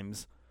couple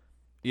times.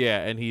 Yeah,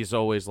 and he's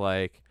always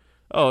like,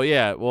 oh,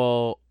 yeah,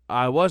 well,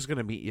 I was going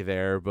to meet you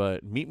there,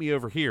 but meet me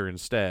over here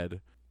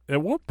instead.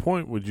 At what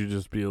point would you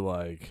just be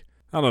like,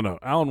 I don't know,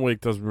 Alan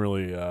Wake doesn't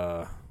really,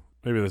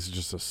 maybe this is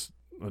just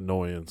a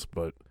annoyance,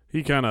 but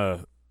he kind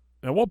of,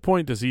 at what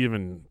point does he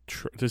even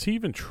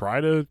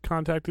try to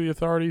contact the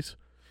authorities?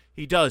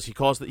 He does. He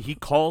calls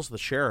the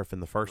sheriff in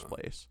the first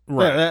place.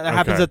 Yeah, that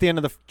happens okay. at the end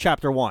of the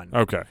chapter 1.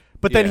 Okay.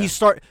 But then Yeah. he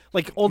start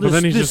like all But this,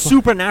 then he's this just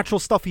supernatural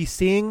stuff he's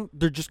seeing.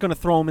 They're just going to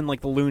throw him in like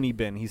the loony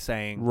bin. He's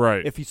saying,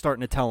 Right. if he's starting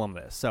to tell him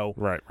this. So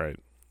Right.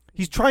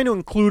 he's trying to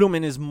include him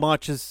in as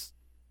much as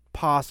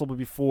possible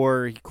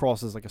before he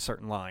crosses like a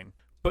certain line.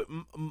 But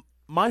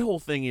my whole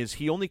thing is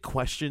he only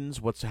questions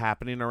what's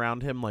happening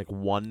around him like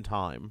one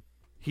time.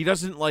 He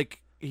doesn't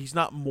like, he's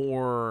not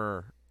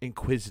more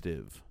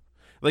inquisitive.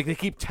 Like they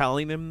keep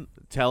telling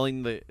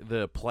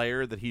the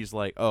player that he's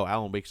like, oh,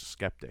 Alan Wake's a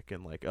skeptic,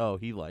 and like, oh,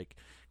 he like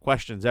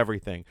questions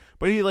everything.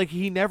 But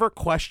he never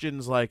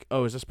questions like,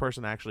 oh, is this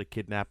person actually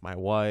kidnapped my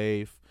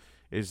wife?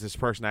 Is this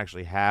person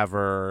actually have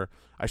her?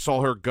 I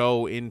saw her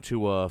go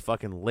into a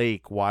fucking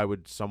lake. Why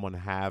would someone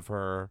have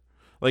her?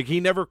 Like he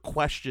never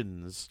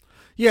questions.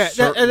 Yeah,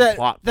 certain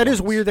plot that is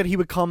points. weird that he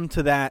would come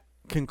to that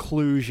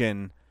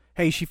conclusion.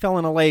 Hey, she fell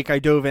in a lake. I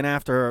dove in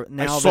after her.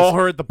 Now I saw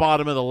her at the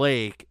bottom of the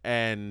lake,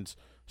 and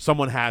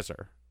someone has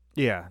her.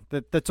 Yeah,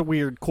 that's a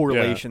weird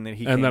correlation that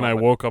he. And came then up I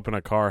with. woke up in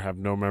a car, have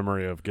no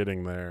memory of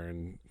getting there,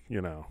 and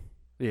Yeah,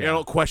 You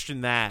don't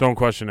question that. don't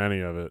question any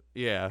of it.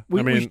 Yeah.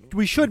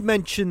 We should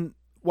mention,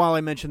 while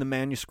I mention the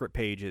manuscript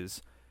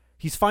pages,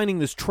 he's finding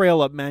this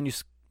trail of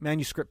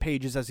manuscript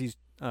pages as he's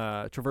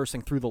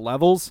traversing through the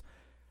levels,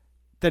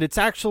 that it's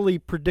actually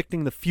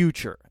predicting the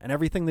future, and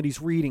everything that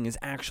he's reading is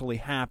actually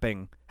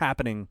happening.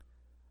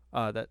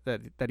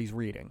 That he's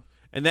reading.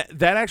 And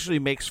that actually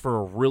makes for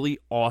a really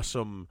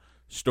awesome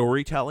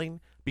storytelling,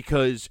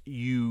 because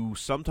you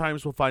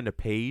sometimes will find a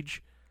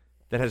page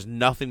that has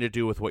nothing to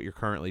do with what you're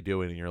currently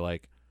doing, and you're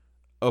like,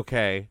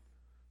 okay,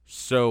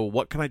 so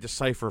what can I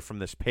decipher from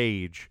this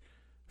page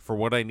for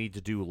what I need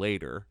to do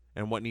later,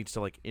 and what needs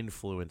to like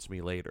influence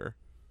me later?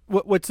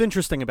 What's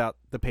interesting about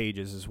the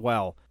pages as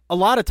well, a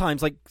lot of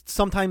times, like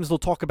sometimes they'll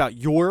talk about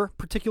your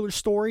particular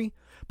story,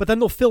 but then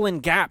they'll fill in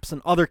gaps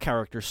in other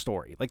characters'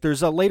 story. Like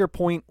there's a later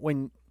point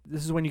when,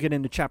 this is when you get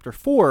into chapter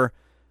 4,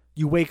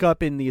 you wake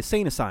up in the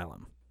insane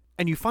asylum,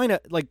 and you find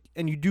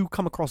and you do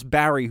come across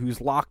Barry,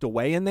 who's locked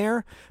away in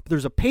there, but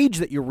there's a page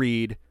that you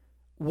read,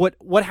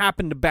 what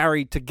happened to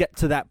Barry to get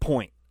to that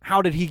point,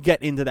 how did he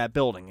get into that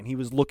building? And he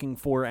was looking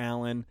for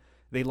Alan.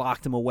 They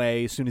locked him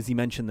away as soon as he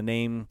mentioned the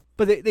name.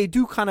 But they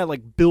do kind of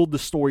like build the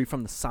story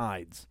from the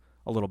sides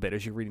a little bit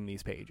as you're reading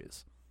these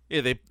pages.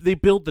 Yeah, they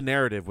build the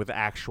narrative with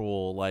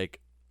actual like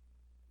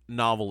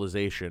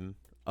novelization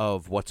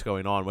of what's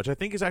going on, which I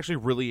think is actually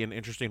really an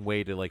interesting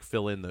way to like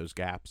fill in those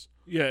gaps.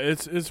 Yeah,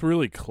 it's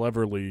really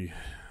cleverly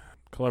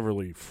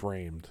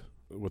framed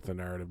with the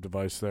narrative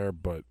device there,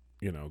 but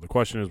the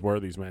question is, where are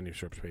these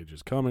manuscript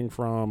pages coming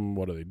from?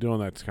 What are they doing?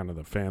 That's kind of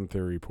the fan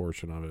theory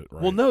portion of it,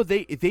 right? Well, no,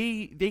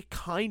 they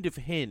kind of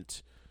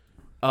hint,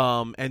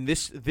 and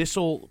this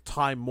will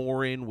tie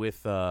more in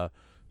with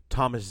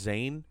Thomas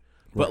Zane,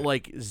 but Right.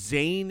 like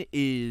Zane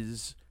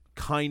is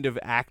kind of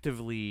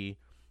actively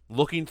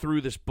looking through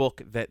this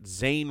book that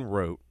Zane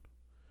wrote,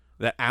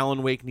 that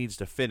Alan Wake needs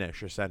to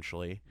finish,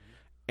 essentially,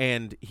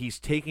 and he's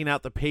taking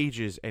out the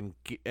pages and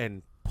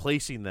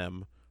placing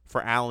them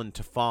for Alan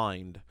to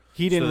find.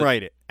 He didn't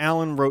write it.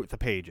 Alan wrote the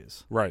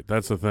pages. Right,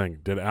 that's the thing.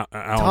 Did Alan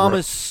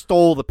Thomas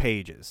stole the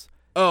pages.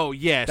 Oh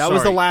yeah, That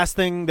was the last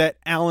thing that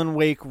Alan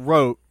Wake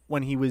wrote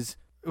when he was.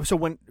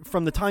 So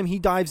from the time he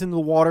dives into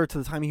the water to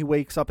the time he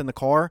wakes up in the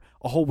car,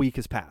 a whole week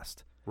has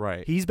passed.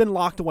 right? He's been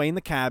locked away in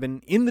the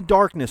cabin in the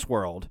darkness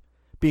world,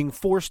 being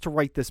forced to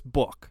write this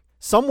book.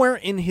 Somewhere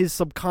in his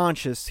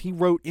subconscious, he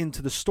wrote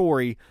into the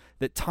story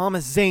that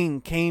Thomas Zane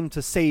came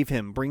to save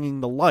him,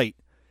 bringing the light,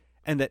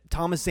 and that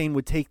Thomas Zane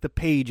would take the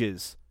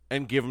pages.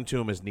 And give them to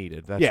him as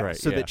needed. That's right.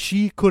 So that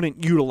she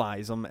couldn't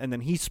utilize them, and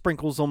then he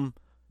sprinkles them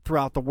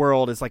throughout the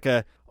world as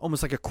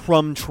almost like a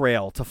crumb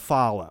trail to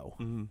follow.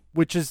 Mhm.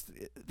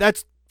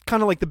 That's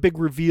kind of like the big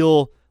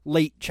reveal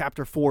late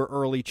chapter 4,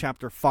 early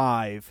chapter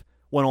 5,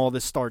 when all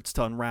this starts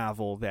to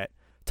unravel, that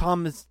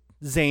Thomas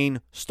Zane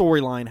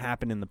storyline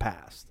happened in the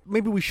past.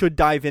 Maybe we should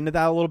dive into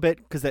that a little bit,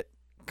 because that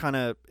kind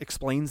of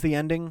explains the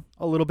ending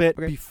a little bit.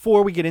 Okay.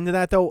 Before we get into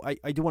that, though,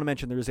 I do want to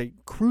mention there's a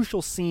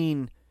crucial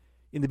scene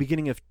in the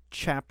beginning of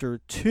chapter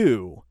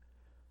 2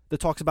 that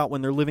talks about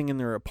when they're living in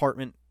their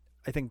apartment,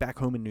 I think back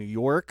home in New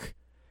York.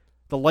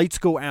 The lights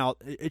go out.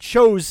 It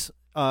shows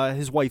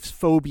his wife's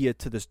phobia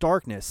to this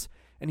darkness,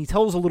 and he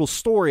tells a little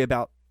story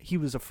about he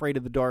was afraid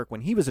of the dark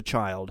when he was a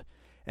child,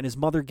 and his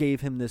mother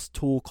gave him this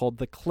tool called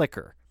the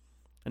clicker.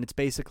 And it's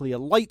basically a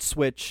light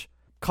switch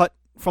cut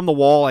from the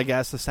wall, I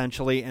guess,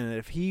 essentially, and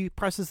if he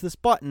presses this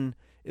button,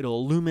 it'll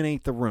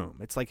illuminate the room.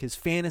 It's like his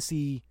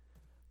fantasy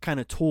kind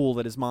of tool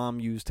that his mom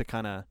used to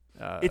kind of...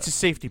 It's a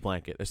safety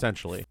blanket,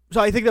 essentially.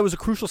 So I think that was a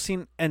crucial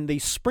scene, and they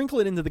sprinkle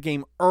it into the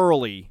game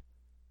early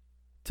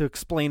to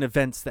explain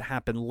events that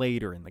happen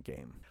later in the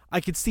game. I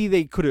could see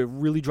they could have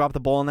really dropped the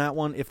ball on that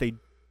one if they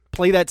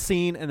play that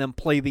scene and then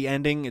play the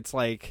ending. It's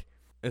like...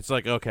 It's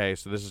like, okay,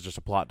 so this is just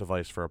a plot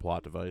device for a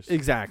plot device.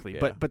 Exactly.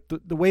 Yeah. But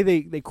the way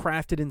they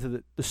crafted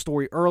into the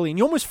story early, and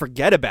you almost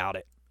forget about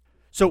it.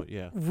 So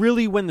yeah.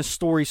 really when the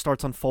story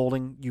starts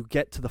unfolding, you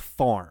get to the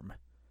farm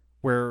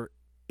where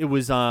it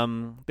was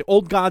the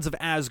Old Gods of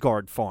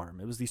Asgard farm.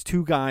 It was these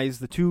two guys,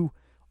 the two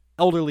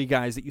elderly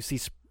guys that you see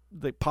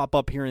that pop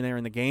up here and there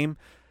in the game,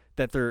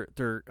 that they're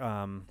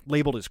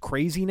labeled as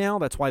crazy now.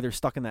 That's why they're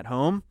stuck in that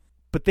home.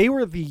 But they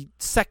were the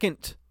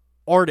second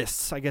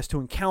artists, I guess, to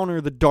encounter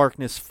the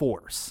darkness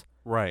force.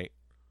 Right.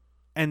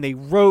 And they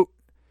wrote,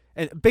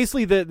 and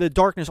basically the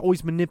darkness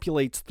always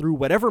manipulates through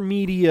whatever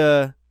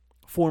media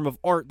form of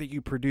art that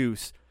you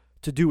produce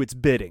to do its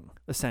bidding,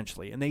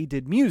 essentially. And they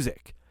did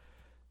music.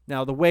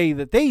 Now, the way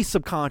that they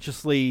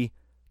subconsciously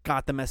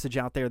got the message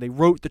out there, they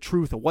wrote the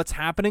truth of what's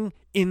happening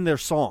in their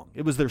song.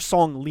 It was their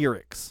song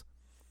lyrics.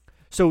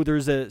 So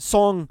there's a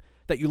song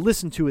that you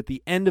listen to at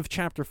the end of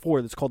chapter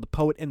 4 that's called The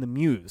Poet and the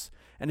Muse.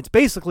 And it's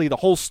basically the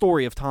whole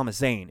story of Thomas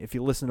Zane, if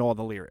you listen to all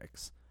the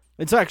lyrics.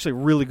 It's actually a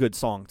really good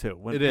song, too.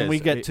 When we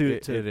get to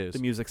is. the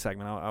music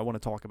segment, I want to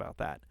talk about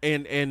that.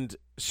 And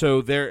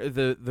so there,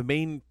 the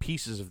main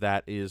pieces of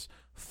that is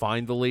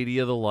find the Lady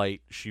of the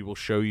Light. She will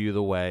show you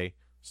the way.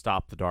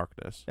 Stop the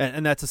darkness.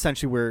 And that's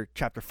essentially where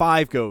chapter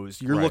 5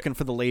 goes. You're Right. looking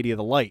for the Lady of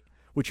the Light,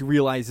 which you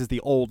realize is the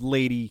old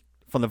lady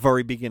from the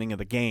very beginning of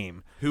the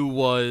game. Who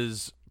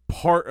was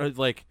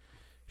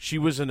she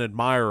was an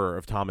admirer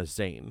of Thomas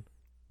Zane.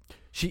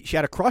 She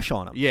had a crush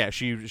on him. Yeah,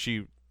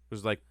 she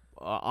was like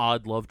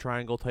odd love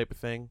triangle type of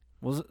thing.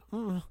 Was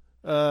it?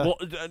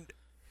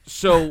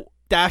 So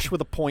Dash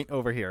with a point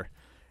over here.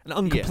 An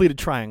uncompleted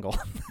triangle.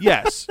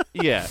 yes,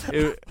 yeah,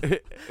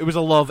 it was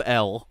a love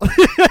L.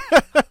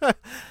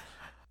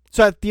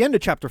 So at the end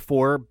of chapter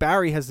 4,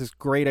 Barry has this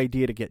great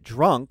idea to get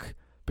drunk,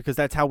 because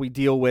that's how we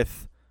deal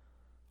with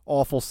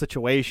awful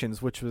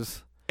situations, which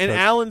was... And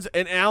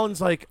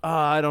Alan's like,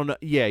 I don't know.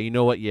 Yeah, you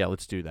know what? Yeah,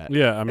 let's do that.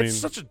 Yeah, I mean, it's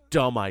such a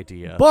dumb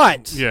idea.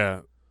 But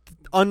yeah,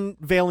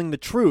 unveiling the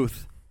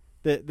truth,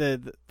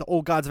 the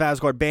Old Gods of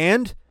Asgard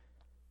band,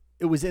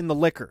 it was in the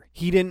liquor.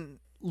 He didn't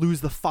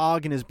lose the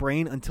fog in his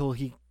brain until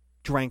he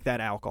drank that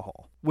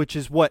alcohol, which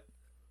is what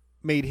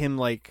made him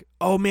like,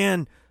 oh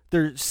man,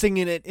 they're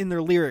singing it in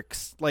their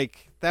lyrics.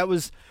 Like, that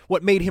was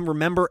what made him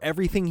remember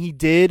everything he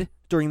did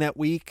during that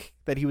week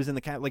that he was in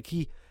the cat. Like,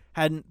 he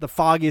hadn't the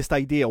foggiest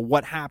idea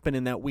what happened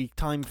in that week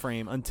time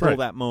frame until Right.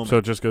 that moment. So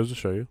it just goes to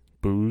show you,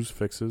 booze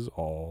fixes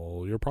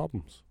all your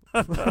problems.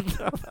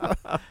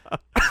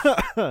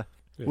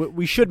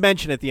 We should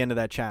mention at the end of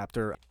that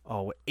chapter,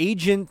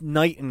 Agent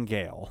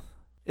Nightingale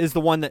is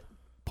the one that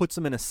puts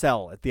him in a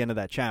cell at the end of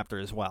that chapter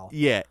as well.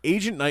 Yeah,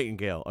 Agent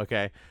Nightingale.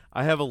 Okay,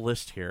 I have a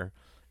list here.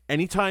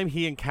 Anytime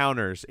he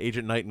encounters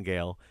Agent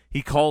Nightingale,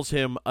 he calls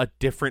him a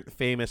different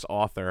famous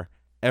author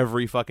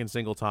every fucking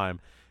single time.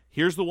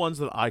 Here's the ones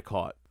that I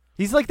caught.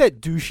 He's like that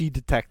douchey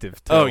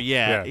detective, too. Oh,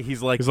 yeah.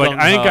 He's like,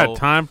 I ain't got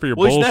time for your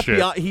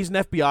bullshit. He's an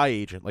FBI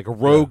agent, like a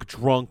rogue,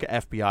 drunk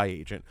FBI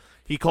agent.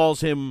 He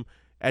calls him,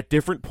 at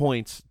different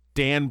points,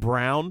 Dan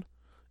Brown,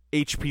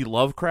 H.P.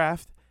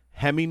 Lovecraft,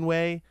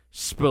 Hemingway,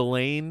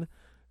 Spillane,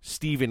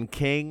 Stephen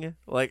King.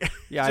 Like,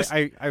 yeah, just,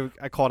 I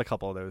caught a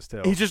couple of those,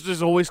 too. He just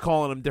is always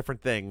calling him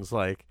different things.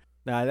 Like,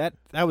 nah,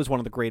 that was one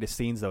of the greatest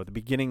scenes, though, at the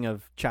beginning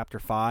of Chapter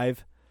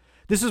 5.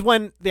 This is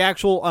when the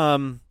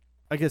actual...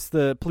 I guess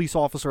the police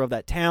officer of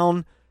that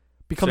town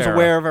becomes Sarah.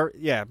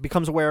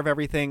 becomes aware of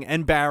everything,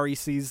 and Barry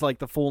sees like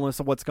the fullness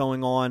of what's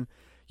going on.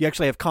 You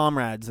actually have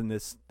comrades in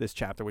this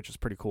chapter, which is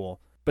pretty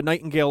cool. But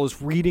Nightingale is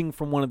reading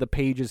from one of the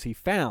pages he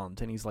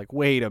found, and he's like,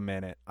 "Wait a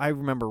minute, I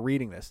remember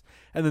reading this."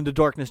 And then the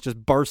darkness just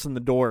bursts in the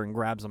door and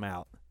grabs him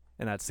out.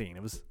 In that scene,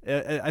 it was.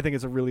 I think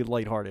it's a really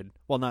lighthearted.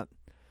 Well, not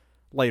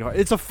lighthearted.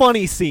 It's a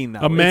funny scene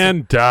though. A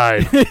man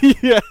died.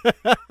 Yeah.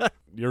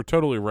 You're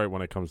totally right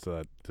when it comes to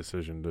that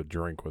decision to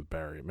drink with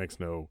Barry. It makes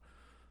no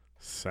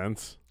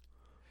sense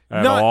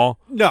at all.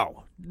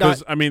 No.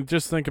 Because, I mean,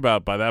 just think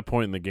about, by that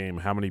point in the game,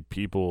 how many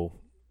people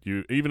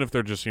even if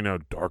they're just,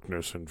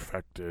 darkness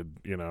infected,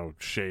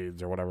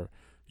 shades or whatever,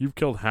 you've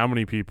killed how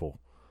many people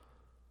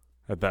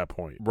at that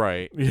point?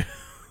 right.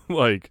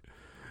 Like,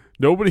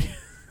 nobody's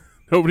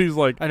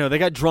like, I know, they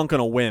got drunk on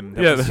a whim.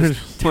 That Yeah, was they're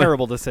just just a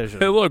terrible decision.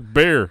 hey, look,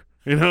 bear.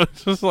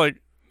 It's just like,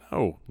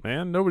 no,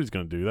 man, nobody's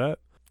going to do that.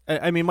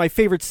 I mean, my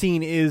favorite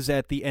scene is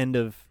at the end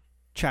of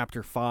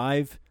Chapter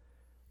 5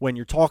 when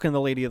you're talking to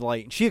the Lady of the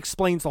Light. And she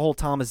explains the whole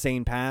Thomas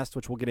Zane past,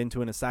 which we'll get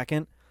into in a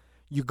second.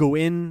 You go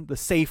in the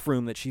safe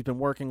room that she's been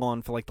working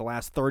on for like the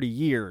last 30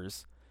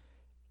 years,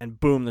 and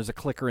boom, there's a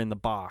clicker in the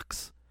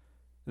box.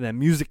 And then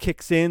music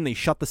kicks in, they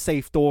shut the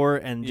safe door,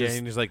 and Yeah,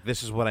 and he's like,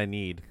 this is what I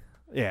need.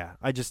 Yeah,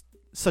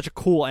 such a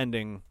cool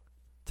ending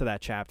to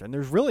that chapter. And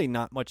there's really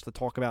not much to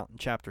talk about in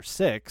Chapter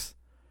 6,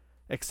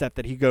 except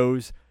that he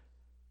goes...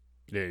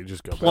 Yeah, you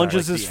just go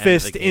plunges back. his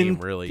fist in.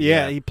 Really,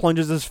 he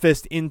plunges his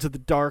fist into the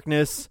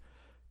darkness,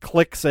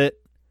 clicks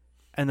it,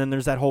 and then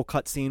there's that whole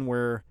cutscene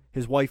where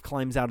his wife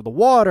climbs out of the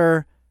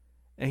water,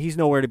 and he's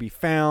nowhere to be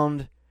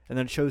found. And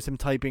then it shows him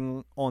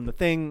typing on the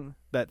thing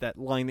that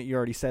line that you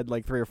already said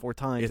like 3 or 4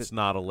 times. It's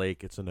not a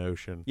lake; it's an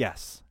ocean.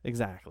 Yes,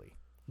 exactly. ...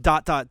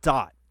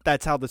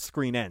 That's how the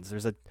screen ends.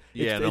 There's a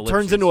it turns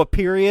ellipses. into a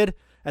period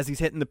as he's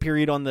hitting the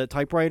period on the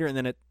typewriter, and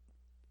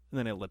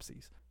then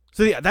ellipses.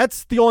 So yeah,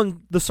 that's the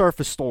on the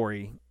surface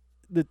story.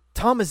 The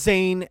Thomas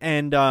Zane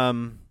and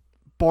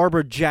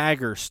Barbara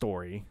Jagger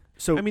story.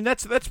 So I mean,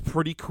 that's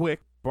pretty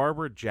quick.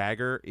 Barbara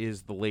Jagger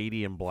is the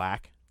lady in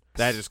black.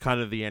 That is kind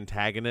of the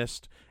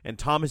antagonist, and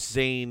Thomas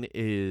Zane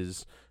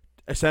is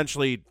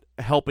essentially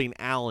helping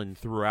Alan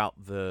throughout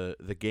the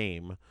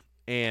game.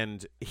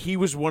 And he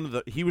was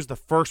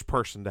the first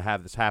person to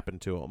have this happen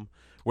to him,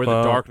 where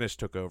the darkness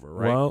took over.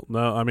 Right? Well,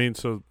 no, I mean,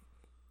 so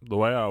the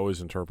way I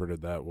always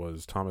interpreted that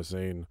was Thomas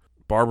Zane.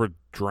 Barbara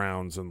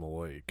drowns in the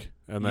lake,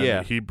 and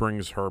then he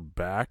brings her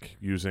back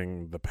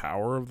using the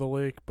power of the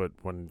lake, but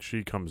when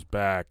she comes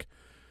back,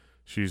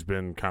 she's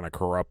been kind of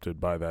corrupted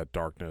by that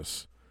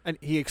darkness. And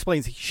he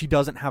explains she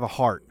doesn't have a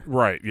heart.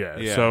 Right,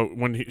 yeah. So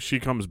when she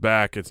comes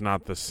back, it's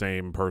not the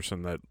same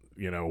person that,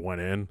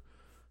 went in,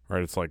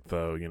 right? It's like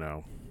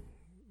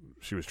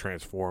she was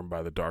transformed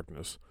by the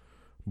darkness.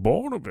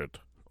 Born of it.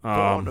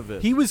 Born of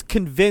it. He was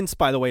convinced,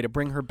 by the way, to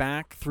bring her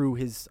back through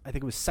his, I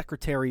think it was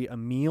Secretary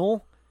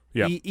Emil.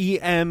 Yeah.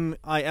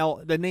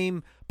 EMIL. The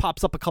name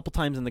pops up a couple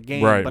times in the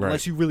game, Right, but right.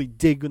 unless you really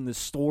dig in the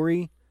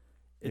story,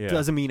 it Yeah.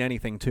 doesn't mean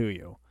anything to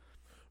you.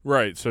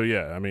 Right, so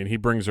yeah, I mean, he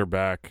brings her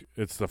back.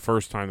 It's the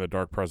first time the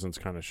Dark Presence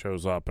kind of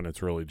shows up, and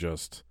it's really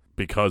just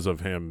because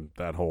of him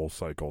that whole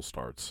cycle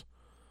starts.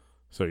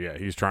 So yeah,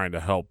 he's trying to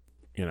help,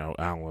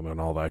 Alan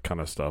and all that kind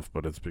of stuff,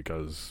 but it's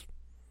because,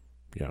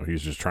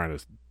 he's just trying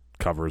to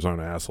cover his own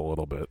ass a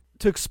little bit.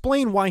 To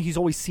explain why he's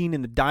always seen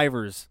in the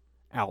diver's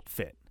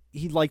outfit,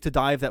 he'd like to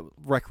dive that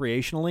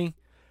recreationally,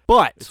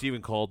 but It's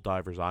even called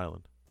Diver's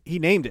Island. he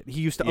named it.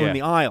 He used to own Yeah.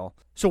 the Isle.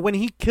 So when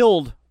he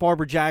killed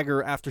Barbara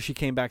Jagger after she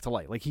came back to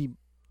life, he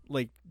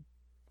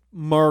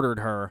murdered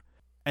her,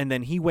 and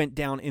then he went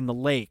down in the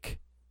lake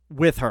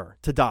with her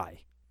to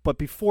die. But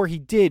before he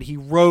did, he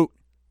wrote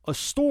a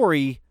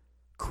story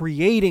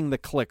creating the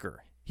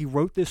clicker. He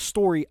wrote this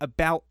story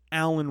about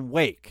Alan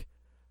Wake,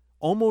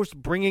 almost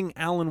bringing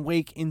Alan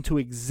Wake into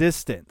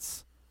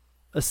existence,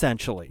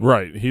 essentially.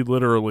 Right, he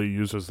literally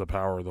uses the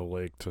power of the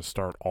lake to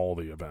start all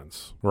the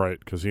events, right?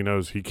 Because he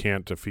knows he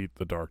can't defeat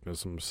the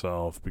darkness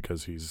himself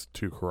because he's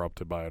too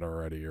corrupted by it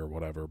already or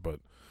whatever,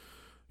 but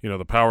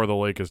the power of the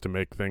lake is to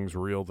make things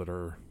real that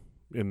are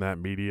in that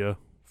media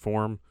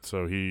form.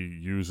 So he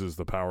uses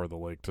the power of the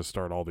lake to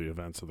start all the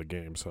events of the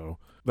game. So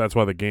that's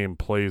why the game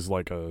plays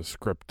like a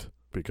script,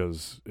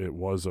 because it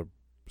was a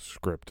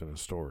script and a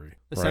story.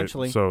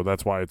 Essentially. Right? So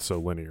that's why it's so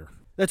linear.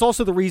 That's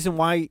also the reason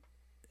why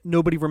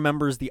nobody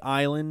remembers the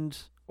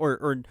island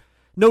or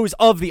knows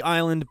of the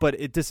island, but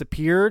it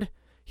disappeared.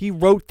 He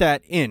wrote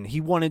that in.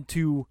 He wanted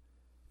to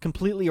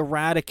completely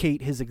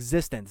eradicate his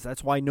existence.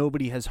 That's why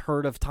nobody has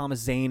heard of Thomas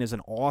Zane as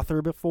an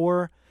author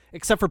before,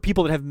 except for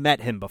people that have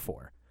met him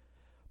before.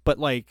 But,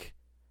 like,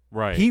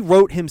 Right. he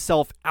wrote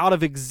himself out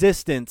of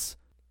existence,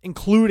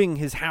 including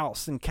his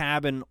house and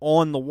cabin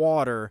on the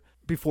water,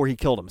 before he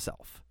killed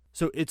himself.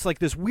 So it's like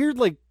this weird,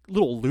 like,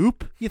 little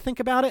loop, you think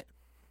about it.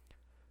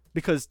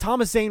 Because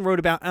Thomas Zane wrote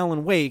about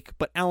Alan Wake,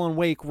 but Alan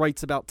Wake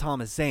writes about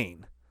Thomas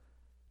Zane.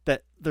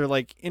 That they're,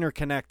 like,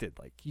 interconnected.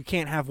 Like, you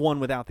can't have one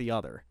without the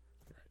other.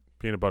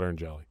 Peanut butter and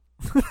jelly.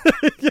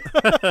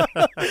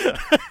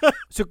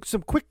 So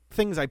some quick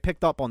things I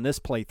picked up on this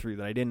playthrough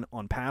that I didn't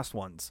on past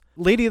ones.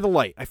 Lady of the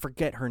Light, I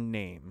forget her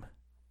name.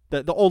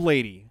 The old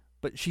lady.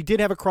 But she did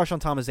have a crush on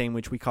Thomas Zane,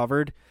 which we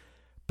covered.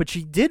 But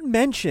she did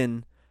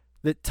mention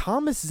that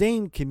Thomas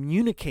Zane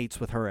communicates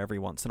with her every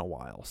once in a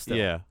while still.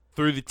 Yeah.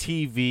 Through the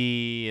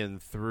TV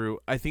and through...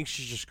 I think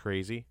she's just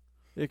crazy.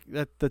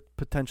 That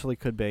potentially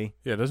could be.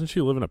 Yeah, doesn't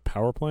she live in a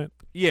power plant?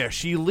 Yeah,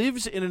 she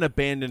lives in an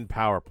abandoned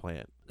power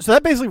plant. So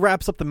that basically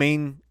wraps up the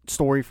main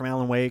story from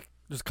Alan Wake.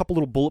 There's a couple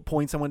little bullet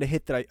points I wanted to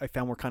hit that I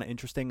found were kind of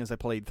interesting as I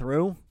played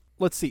through.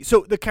 Let's see.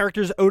 So the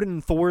characters Odin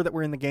and Thor that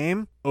were in the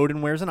game.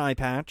 Odin wears an eye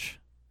patch.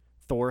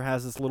 Thor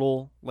has this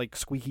little, like,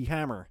 squeaky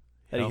hammer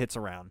that he Yep. hits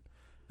around.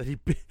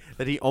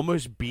 That he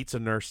almost beats a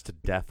nurse to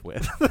death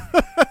with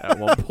at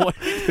one point.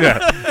 Yeah.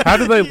 How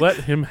do they let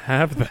him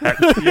have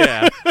that?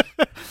 Yeah.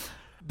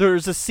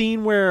 There's a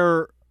scene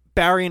where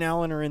Barry and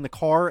Alan are in the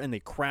car and they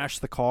crash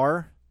the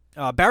car.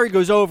 Barry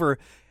goes over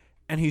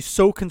and he's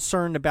so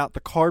concerned about the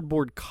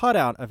cardboard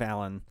cutout of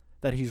Alan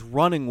that he's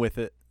running with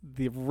it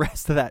the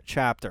rest of that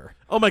chapter.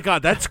 Oh my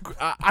god, that's...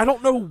 I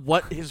don't know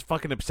what his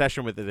fucking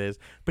obsession with it is,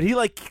 but he,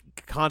 like,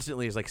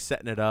 constantly is, like,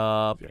 setting it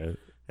up Yeah.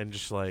 and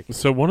just, like...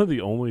 So one of the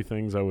only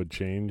things I would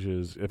change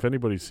is, if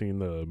anybody's seen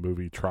the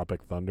movie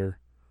Tropic Thunder,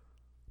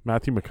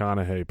 Matthew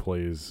McConaughey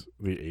plays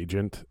the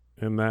agent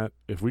in that.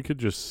 If we could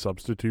just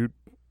substitute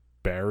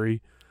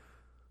Barry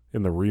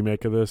in the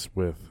remake of this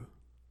with,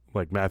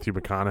 like, Matthew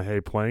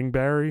McConaughey playing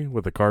Barry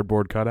with a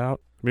cardboard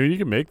cutout. I mean, you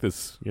can make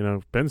this, you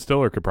know, Ben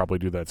Stiller could probably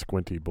do that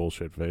squinty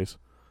bullshit face.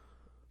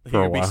 He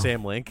For a could be while.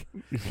 Sam Link.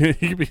 He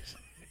could be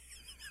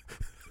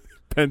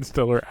Ben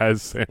Stiller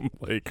as Sam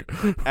Lake.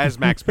 As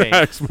Max Payne.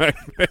 As Max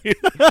Payne.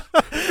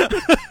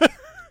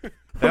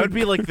 That would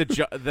be like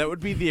that would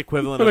be the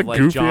equivalent What of a like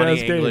goofy Johnny ass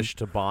game. English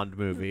to Bond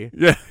movie.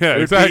 Yeah, would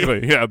be-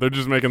 exactly. Yeah, they're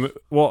just making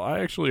well, I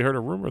actually heard a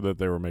rumor that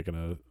they were making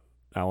a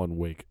Alan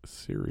Wake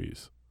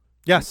series.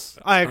 Yes,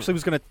 I actually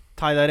was going to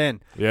tie that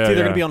in. Yeah, It's either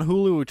yeah. going to be on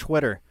Hulu or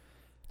Twitter.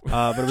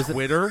 But it was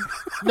Twitter.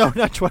 no,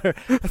 not Twitter.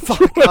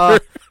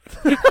 Fuck.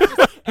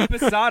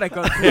 Episodic.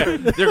 They're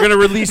going to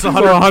release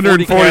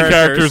 140 140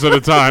 characters at a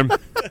time.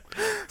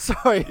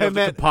 Sorry, You I have to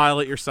meant compile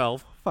it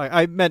yourself.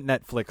 I meant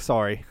Netflix.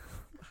 Sorry,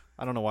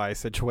 I don't know why I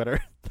said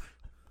Twitter.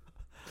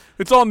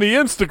 It's on the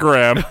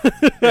Instagram.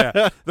 Yeah,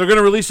 they're going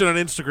to release it on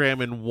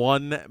Instagram in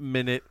 1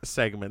 minute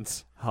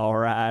segments. all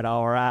right.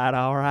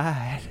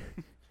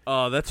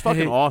 That's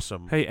fucking Hey.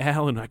 awesome, Hey,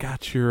 Alan, I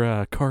got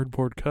your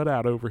cardboard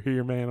cutout over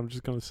here, man. I'm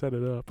just going to set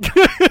it up.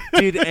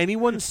 Did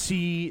anyone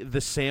see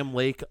the Sam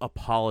Lake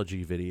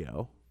apology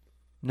video?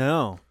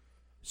 No.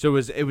 So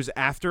it was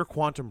after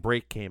Quantum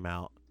Break came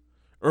out,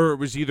 or it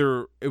was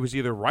either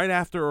right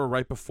after or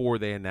right before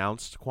they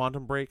announced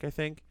Quantum Break. I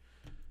think,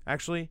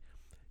 actually,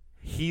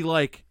 he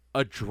like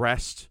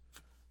addressed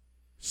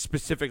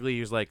specifically. He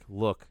was like,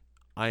 "Look,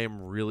 I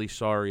am really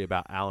sorry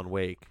about Alan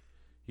Wake."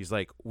 He's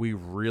like, "We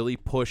really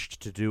pushed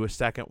to do a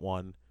second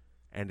one,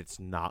 and it's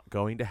not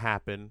going to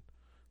happen.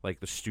 Like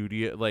the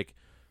studio, like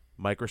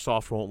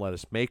Microsoft won't let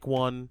us make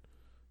one.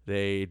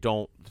 They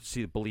don't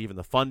believe in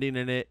the funding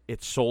in it.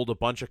 It sold a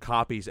bunch of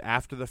copies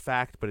after the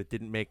fact, but it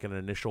didn't make an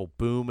initial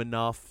boom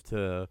enough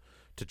to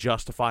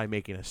justify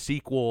making a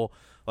sequel.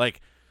 Like,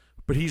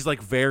 but he's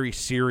like very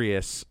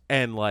serious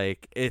and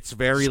like it's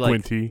very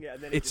Squinty.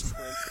 like it's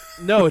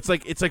no, it's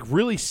like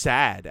really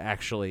sad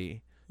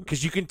actually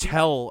because you can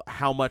tell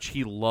how much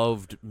he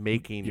loved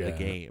making the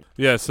game.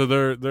 Yeah, so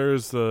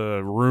there's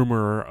the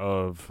rumor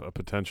of a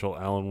potential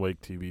Alan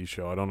Wake TV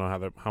show. I don't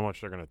know how much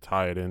they're going to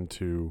tie it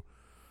into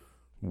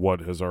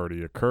what has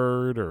already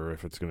occurred, or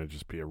if it's going to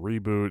just be a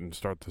reboot and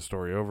start the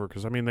story over.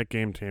 Because I mean, that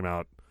game came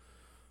out,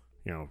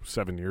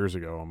 7 years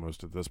ago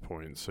almost at this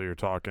point. So you're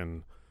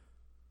talking,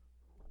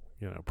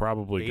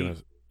 probably going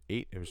to.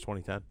 It was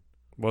 2010.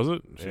 Was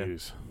it? Yeah.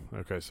 Jeez.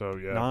 Okay, so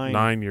yeah, 9.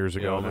 9 years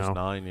Yeah, ago almost now.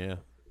 9. Yeah.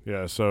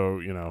 Yeah,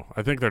 so,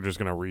 I think they're just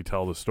going to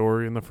retell the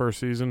story in the first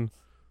season,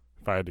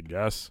 if I had to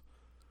guess.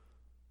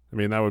 I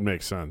mean, that would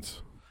make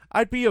sense.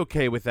 I'd be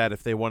okay with that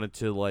if they wanted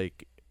to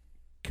like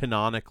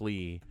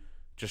canonically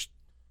just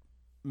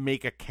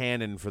make a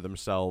canon for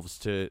themselves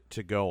to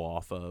go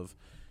off of,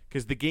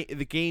 because the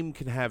game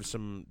can have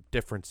some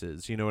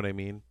differences. You know what I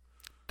mean?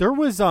 There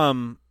was I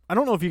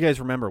don't know if you guys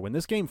remember when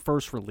this game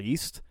first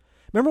released.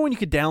 Remember when you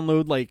could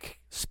download like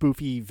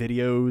spoofy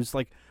videos,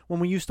 like when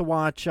we used to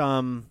watch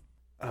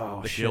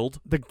Guild?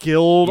 The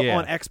Guild Yeah.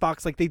 on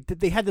Xbox. Like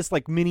they had this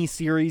like mini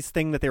series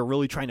thing that they were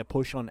really trying to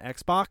push on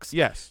Xbox.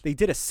 Yes. They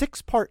did a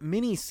 6-part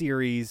mini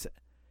series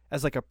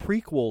as like a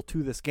prequel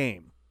to this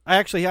game. I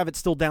actually have it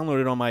still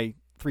downloaded on my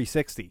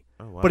 360.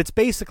 Oh, wow. But it's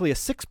basically a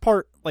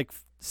 6-part like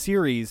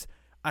series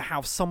of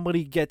how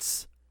somebody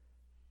gets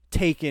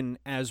taken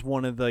as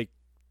one of the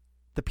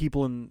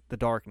people in the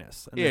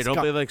darkness. And Yeah, this don't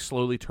guy- they like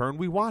slowly turn?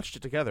 We watched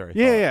it together. I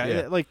Yeah, thought.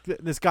 yeah. Like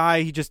this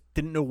guy, he just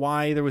didn't know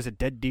why there was a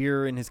dead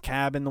deer in his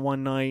cabin the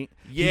one night.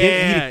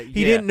 Yeah,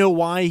 He didn't know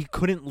why he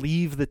couldn't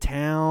leave the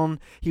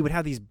town. He would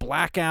have these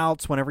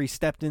blackouts whenever he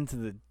stepped into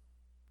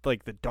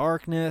the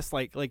darkness.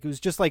 Like it was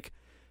just like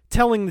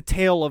telling the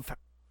tale of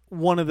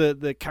one of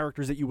the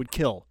characters that you would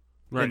kill.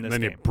 Right, in and this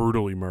then game. you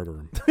brutally murder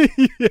him.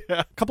 Yeah.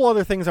 A couple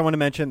other things I want to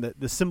mention: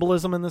 the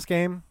symbolism in this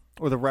game,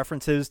 or the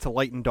references to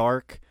light and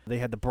dark. They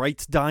had the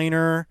Bright's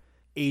Diner,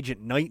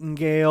 Agent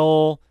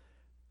Nightingale,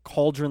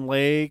 Cauldron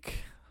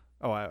Lake.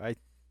 Oh, I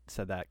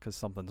said that because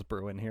something's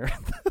brewing here.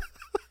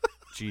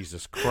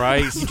 Jesus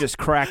Christ. You just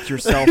cracked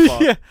yourself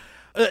up.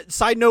 Yeah.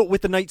 Side note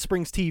with the Night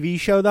Springs TV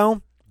show,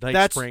 though. Night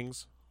That's-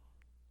 Springs.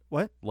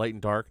 What? Light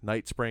and Dark.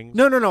 Night Springs.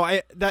 No.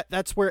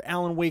 That's where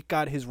Alan Wake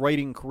got his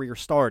writing career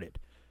started.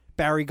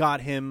 Barry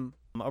got him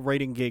a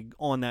writing gig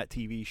on that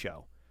TV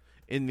show.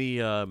 In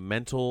the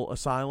mental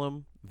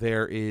asylum,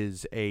 there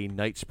is a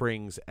Night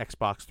Springs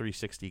Xbox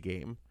 360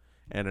 game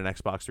and an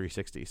Xbox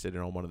 360 sitting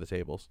on one of the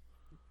tables.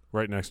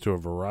 Right next to a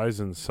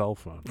Verizon cell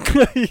phone.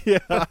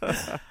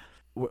 Yeah.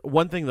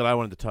 One thing that I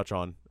wanted to touch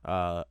on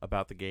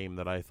about the game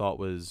that I thought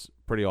was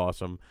pretty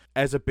awesome,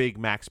 as a big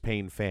Max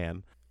Payne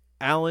fan,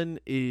 Alan,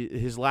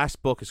 his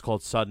last book is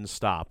called Sudden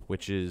Stop,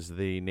 which is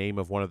the name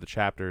of one of the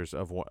chapters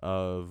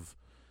of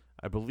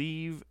I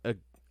believe,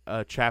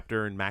 a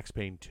chapter in Max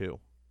Payne 2.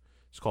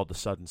 It's called The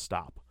Sudden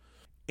Stop.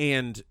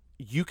 And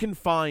you can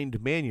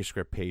find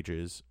manuscript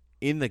pages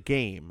in the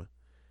game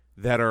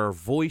that are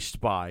voiced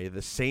by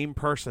the same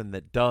person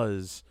that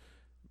does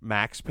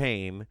Max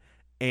Payne,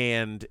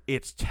 and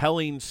it's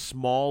telling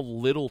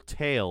small little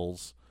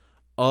tales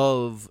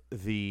of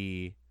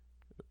the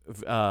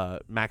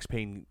Max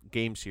Payne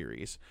game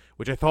series,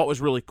 which I thought was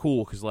really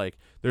cool because, like,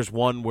 there's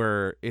one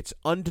where it's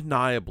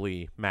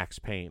undeniably Max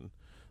Payne.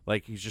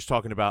 Like, he's just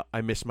talking about,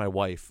 I miss my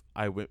wife,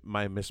 I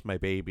miss my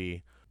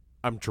baby,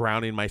 I'm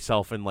drowning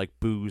myself in, like,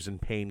 booze and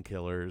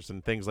painkillers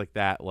and things like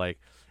that. Like,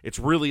 it's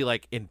really,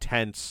 like,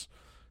 intense,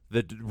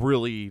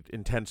 really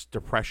intense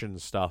depression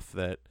stuff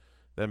that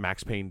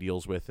Max Payne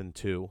deals with in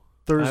 2.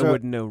 I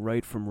wouldn't know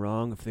right from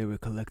wrong if they were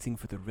collecting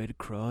for the Red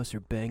Cross or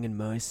banging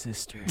my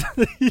sister.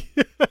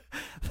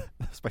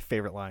 That's my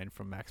favorite line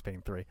from Max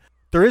Payne 3.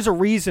 There is a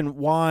reason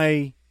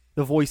why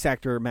the voice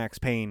actor Max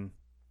Payne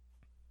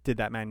did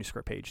that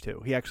manuscript page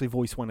too. He actually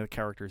voiced one of the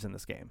characters in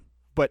this game.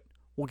 But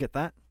we'll get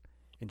that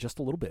in just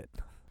a little bit.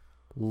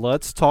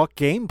 Let's talk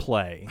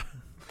gameplay.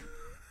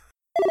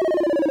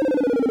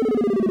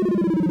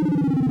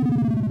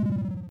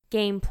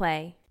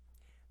 Gameplay.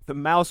 The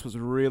mouse was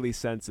really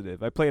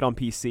sensitive. I played on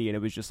PC, and it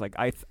was just like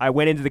I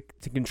went into the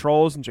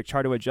controls and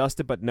tried to adjust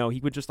it, but no, he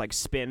would just like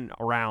spin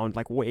around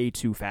like way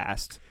too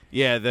fast.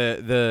 Yeah,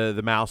 the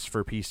mouse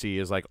for PC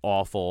is like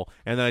awful.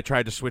 And then I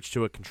tried to switch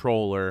to a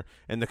controller,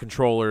 and the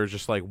controller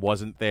just like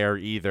wasn't there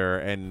either.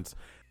 And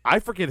I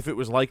forget if it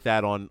was like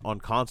that on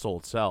console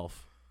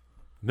itself.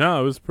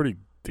 No, it was pretty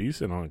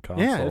decent on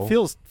console. Yeah, it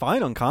feels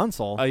fine on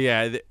console.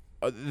 Yeah,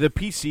 the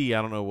PC,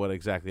 I don't know what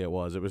exactly it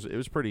was. It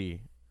was pretty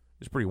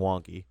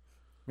wonky.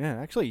 Yeah,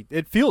 actually,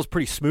 it feels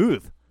pretty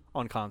smooth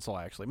on console,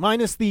 actually.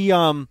 Minus the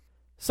some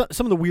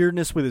of the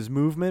weirdness with his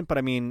movement, but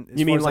I mean... as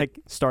You far mean as, like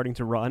starting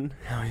to run?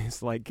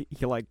 He's like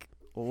he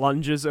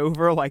lunges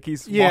over like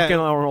he's Yeah. walking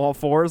on all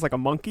fours like a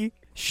monkey.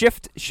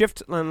 Shift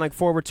and like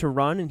forward to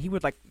run, and he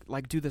would like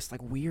do this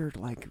like weird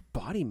like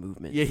body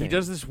movement. Yeah, he thing.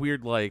 does this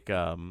weird like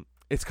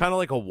it's kind of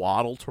like a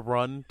waddle to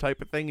run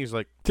type of thing. He's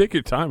like, Take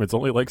your time. It's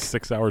only like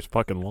 6 hours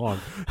fucking long.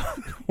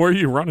 Where are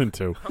you running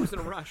to? I was in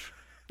a rush.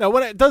 Now,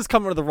 when it does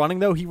come to the running,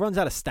 though, he runs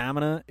out of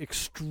stamina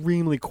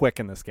extremely quick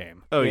in this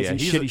game. oh He's yeah, in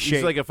he's shitty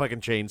shape. like a fucking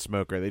chain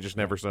smoker. They just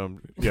never saw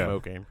him Yeah.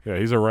 smoking. Yeah,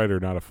 he's a writer,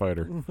 not a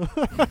fighter.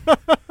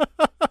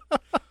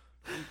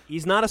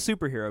 He's not a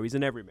superhero. He's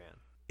an everyman.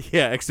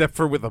 Yeah, except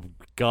for with a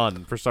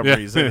gun for some Yeah,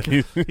 reason.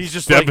 He's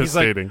just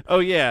devastating. Like, oh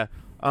yeah,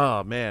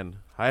 oh man,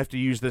 I have to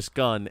use this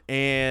gun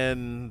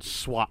and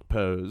SWAT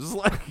pose.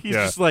 Like he's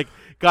Yeah. just like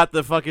got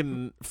the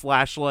fucking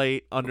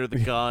flashlight under the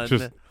gun.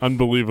 Just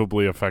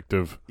unbelievably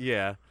effective.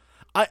 Yeah,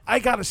 I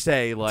gotta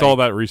say, like It's all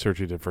that research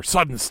he did for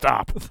Sudden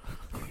Stop.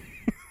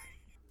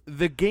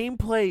 the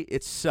gameplay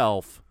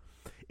itself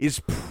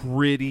is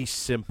pretty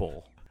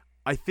simple.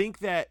 I think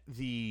that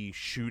the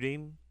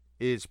shooting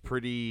is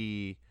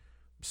pretty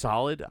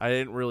solid. I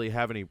didn't really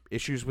have any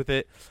issues with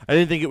it. I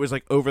didn't think it was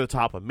like over the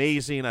top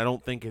amazing. I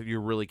don't think you're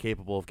really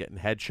capable of getting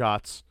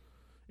headshots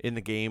in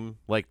the game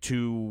like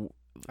too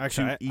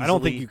Actually, too I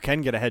don't think easily- you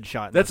can get a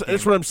headshot. in That's this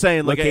that's game. what I'm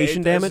saying. Like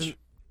Location it damage? doesn't-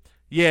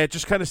 Yeah, it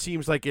just kind of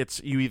seems like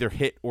it's you either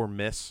hit or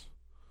miss.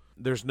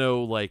 There's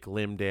no like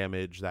limb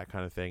damage, that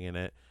kind of thing in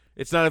it.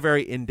 It's not a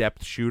very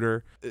in-depth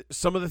shooter.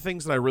 Some of the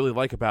things that I really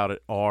like about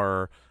it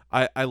are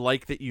I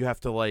like that you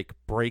have to like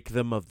break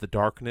them of the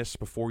darkness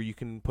before you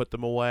can put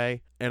them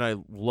away, and I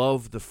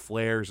love the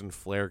flares and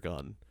flare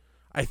gun.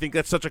 I think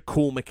that's such a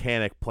cool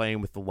mechanic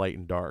playing with the light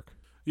and dark.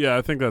 Yeah,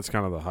 I think that's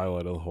kind of the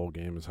highlight of the whole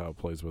game is how it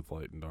plays with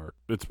light and dark.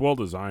 It's well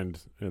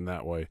designed in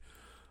that way.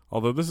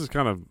 Although this is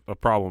kind of a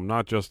problem,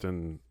 not just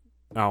in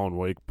Alan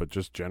Wake, but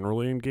just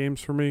generally in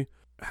games for me.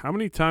 How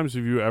many times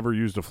have you ever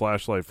used a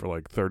flashlight for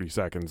like 30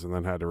 seconds and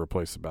then had to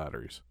replace the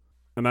batteries?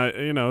 And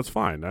it's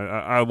fine.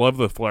 I love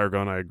the flare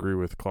gun. I agree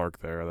with Clark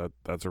there.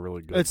 That's a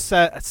really good. It's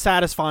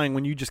satisfying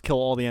when you just kill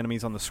all the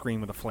enemies on the screen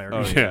with a flare.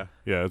 Oh, gun.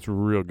 yeah, it's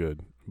real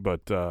good.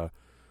 But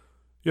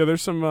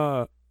there's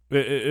some.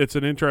 It's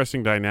an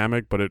interesting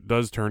dynamic, but it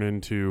does turn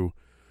into.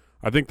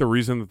 I think the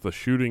reason that the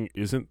shooting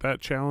isn't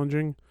that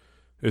challenging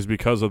is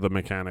because of the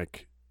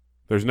mechanic.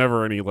 There's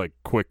never any like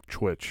quick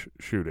twitch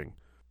shooting,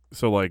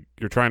 so like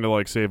you're trying to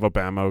like save up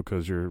ammo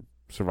because you're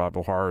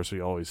survival horror, so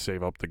you always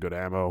save up the good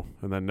ammo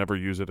and then never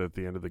use it at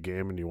the end of the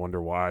game, and you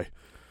wonder why.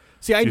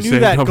 See, I You knew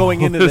saved that up going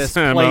all into this this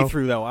ammo.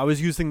 playthrough, though. I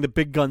was using the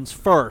big guns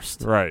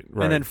first, Right.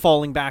 and then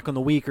falling back on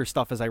the weaker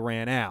stuff as I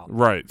ran out.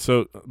 Right.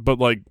 So, but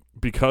like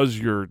because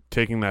you're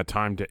taking that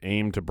time to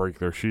aim to break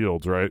their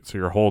shields, right? So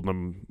you're holding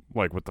them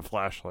like with the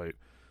flashlight.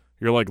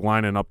 You're like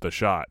lining up the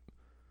shot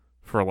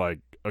for like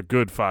a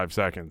good 5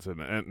 seconds,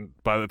 and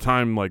by the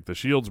time like the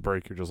shields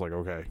break, you're just like,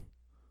 okay.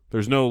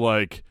 There's no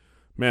like,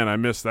 man, I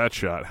missed that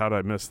shot. How'd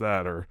I miss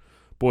that? Or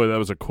boy, that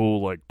was a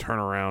cool like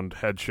turnaround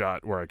headshot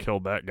where I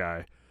killed that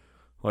guy.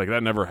 Like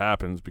that never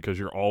happens because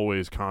you're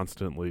always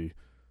constantly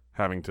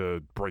having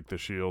to break the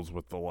shields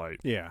with the light.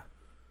 Yeah.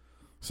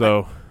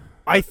 So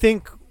I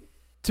think,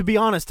 to be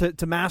honest,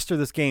 to master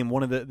this game,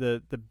 one of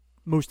the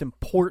most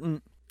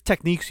important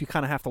techniques you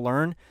kind of have to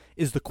learn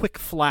is the quick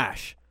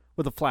flash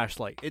with a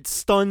flashlight. It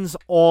stuns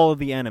all of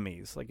the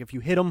enemies. Like if you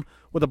hit them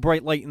with a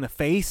bright light in the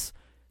face,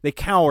 they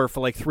cower for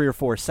like 3 or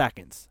 4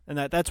 seconds. And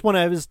that's when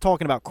I was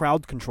talking about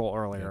crowd control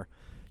earlier.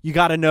 You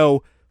got to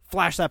know,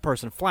 flash that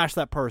person,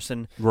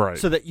 right.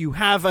 so that you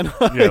have enough.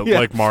 Yeah,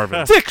 like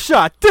Marvin. Dick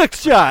shot.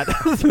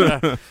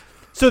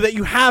 So that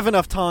you have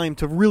enough time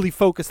to really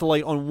focus the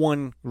light on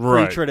one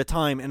Right. creature at a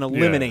time and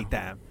eliminate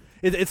them.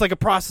 It's like a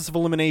process of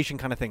elimination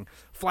kind of thing.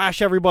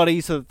 Flash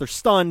everybody so that they're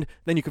stunned,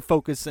 then you can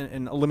focus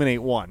and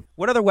eliminate one.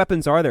 What other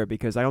weapons are there?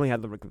 Because I only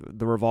had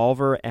the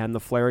revolver and the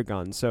flare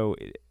gun. So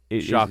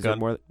is Shotgun. it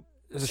more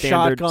There's a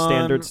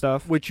standard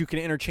stuff? which you can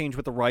interchange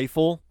with the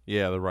rifle.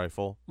 Yeah, the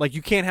rifle. Like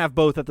you can't have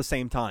both at the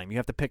same time. You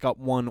have to pick up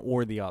one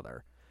or the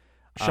other.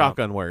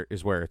 Shotgun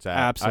is where it's at.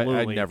 I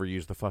Absolutely. never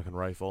use the fucking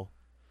rifle.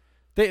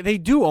 They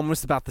do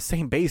almost about the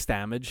same base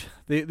damage.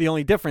 The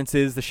only difference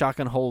is the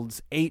shotgun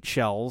holds 8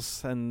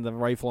 shells and the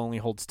rifle only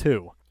holds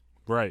 2.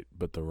 Right,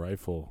 but the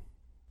rifle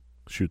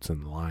shoots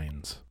in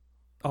lines.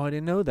 Oh, I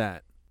didn't know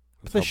that.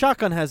 But So- the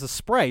shotgun has a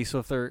spray, so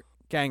if they're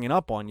ganging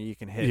up on you, you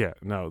can hit. Yeah,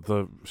 no,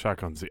 the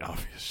shotgun's the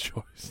obvious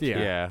choice.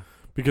 Yeah.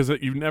 Because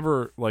you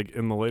never, like,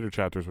 in the later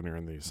chapters when you're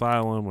in the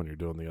asylum, when you're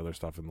doing the other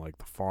stuff in, like,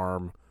 the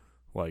farm,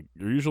 like,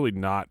 you're usually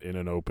not in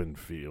an open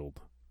field.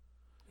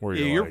 Where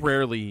Yeah, you're, you're like,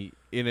 rarely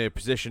in a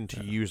position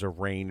to use a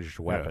ranged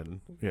weapon.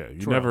 Yeah,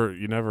 you True.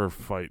 never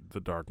fight the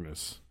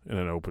darkness in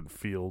an open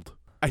field.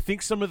 I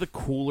think some of the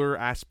cooler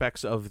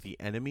aspects of the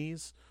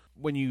enemies,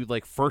 when you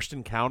like first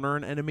encounter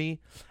an enemy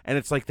and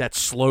it's like that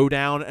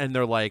slowdown and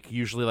they're like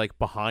usually like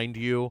behind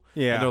you,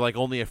 Yeah. and they're like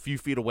only a few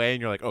feet away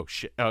and you're like, oh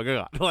shit, oh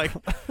god,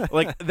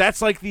 like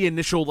that's like the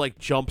initial like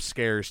jump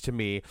scares to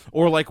me.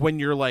 Or like when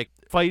you're like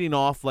fighting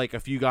off like a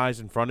few guys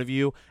in front of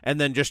you and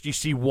then just you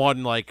see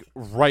one like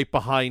right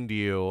behind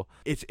you.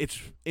 It's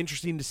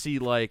interesting to see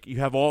like you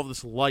have all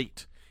this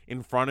light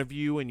in front of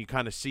you and you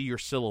kind of see your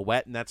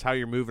silhouette and that's how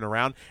you're moving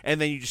around,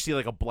 and then you just see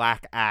like a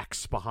black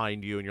axe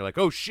behind you and you're like,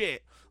 oh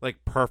shit,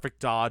 like perfect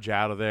dodge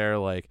out of there.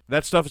 Like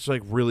that stuff is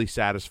like really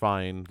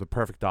satisfying, the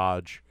perfect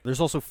dodge. There's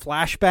also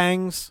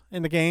flashbangs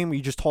in the game. Where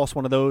you just toss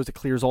one of those, it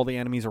clears all the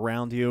enemies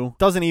around you.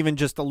 Doesn't even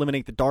just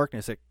eliminate the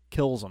darkness, it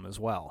kills them as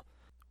well.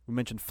 We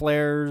mentioned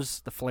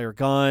flares, the flare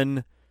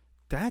gun.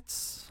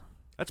 That's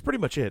That's pretty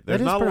much it. that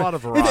There's is not a pretty- lot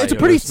of variety. It's a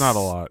pretty It's not a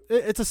lot.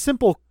 It's a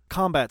simple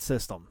combat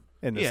system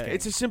in this Yeah, game.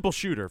 it's a simple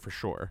shooter for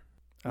sure.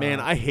 Man,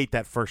 Uh, I hate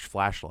that first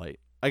flashlight.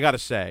 I gotta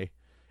say,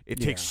 it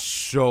Yeah. takes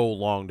so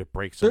long to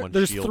break There- someone's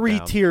there's shield 3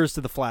 down. tiers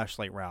to the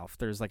flashlight, Ralph.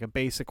 There's like a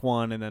basic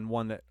one, and then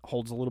one that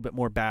holds a little bit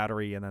more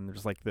battery, and then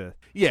there's like the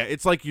Yeah,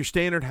 it's like your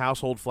standard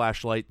household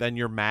flashlight, then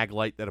your mag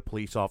light that a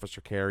police officer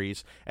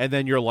carries, and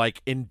then your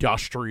like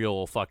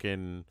industrial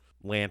fucking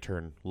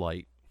lantern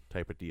light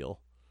type of deal.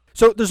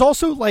 So there's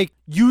also like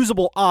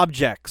usable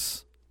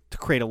objects to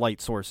create a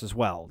light source as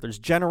well. There's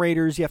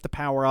generators you have to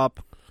power up,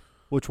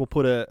 which will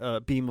put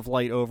a beam of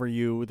light over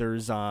you.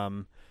 There's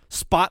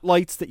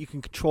spotlights that you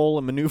can control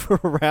and maneuver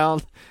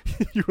around.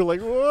 You were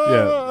like,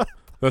 whoa! Yeah.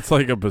 That's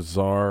like a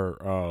bizarre,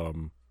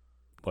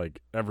 like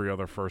every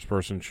other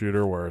first-person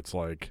shooter where it's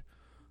like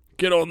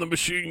get on the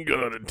machine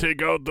gun and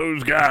take out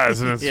those guys.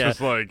 And it's Yeah.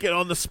 just like, Get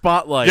on the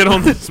spotlight. get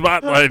on the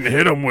spotlight and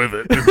hit them with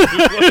it.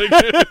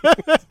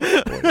 It's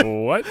just like,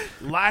 what?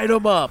 Light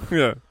them up.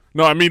 Yeah.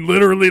 No, I mean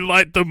literally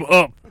light them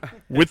up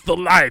with the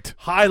light.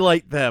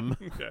 Highlight them.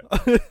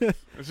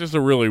 It's just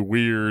a really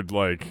weird,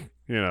 like,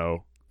 you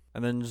know.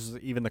 And then just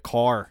even the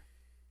car,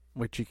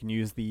 which you can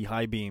use the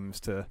high beams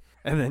to,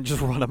 and then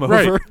just run them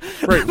Right. over.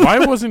 Right. Why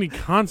wasn't he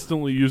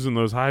constantly using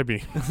those high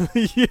beams?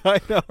 Yeah,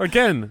 I know.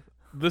 Again,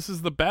 this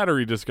is the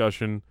battery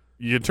discussion.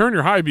 You turn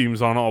your high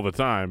beams on all the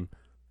time.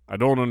 I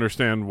don't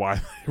understand why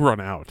they run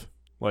out.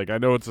 Like, I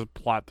know it's a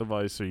plot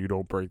device so you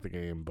don't break the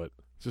game, but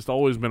it's just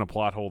always been a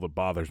plot hole that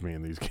bothers me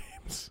in these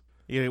games.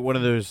 You get one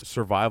of those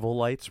survival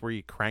lights where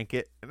you crank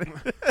it.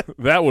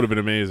 That would have been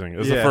amazing.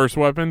 As the Yeah. first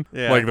weapon,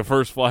 Yeah. like the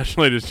first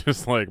flashlight is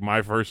just like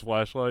my first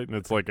flashlight, and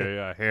it's like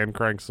a hand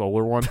crank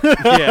solar one.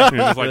 Yeah. And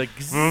you're just like,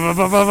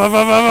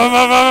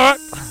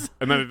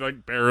 and then it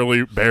like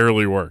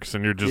barely works,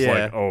 and you're just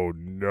Yeah. like, oh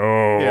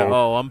no. Yeah.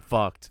 Oh, I'm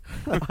fucked.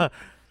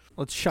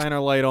 Let's shine our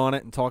light on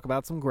it and talk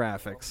about some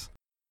graphics.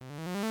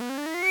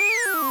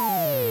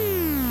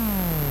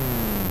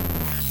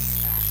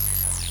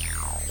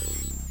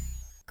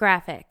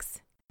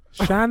 Graphics.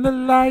 Shine the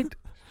light,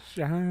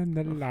 shine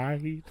the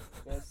light.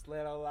 This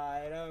little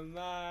light of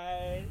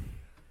mine,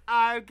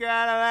 I'm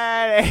gonna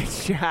let it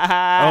shine.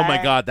 Oh my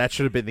God, that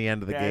should have been the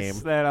end of the game.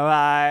 This little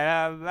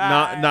light of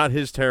mine. Not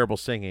his terrible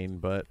singing,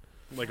 but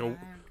Like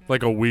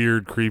a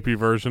weird, creepy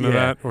version of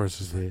Yeah. that, or is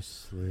this?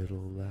 this little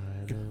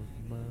light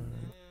of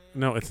mine.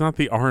 No, it's not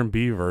the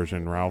R&B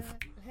version, Ralph.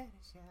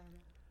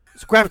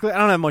 So graphically, I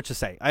don't have much to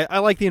say. I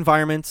like the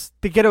environments.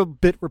 They get a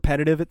bit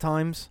repetitive at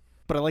times,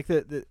 but I like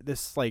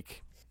this,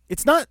 like,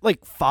 it's not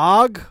like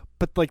fog,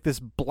 but like this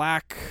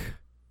black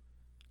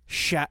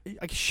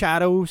like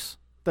shadows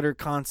that are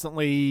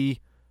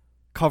constantly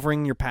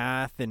covering your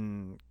path,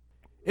 and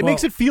it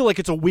makes it feel like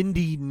it's a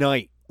windy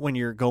night when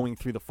you're going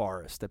through the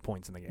forest at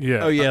points in the game.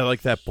 Yeah. Oh yeah,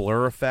 like that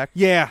blur effect.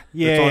 Yeah,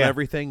 It's on yeah.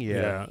 everything.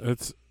 Yeah.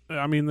 It's.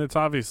 I mean, it's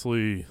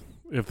obviously,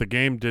 if the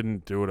game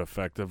didn't do it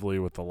effectively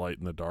with the light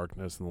and the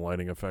darkness and the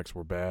lighting effects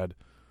were bad,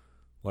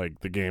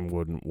 like the game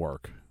wouldn't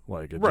work.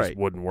 Like it Right. just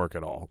wouldn't work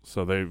at all.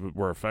 So they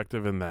were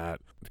effective in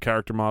that. The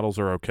character models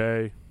are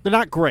okay. They're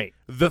not great.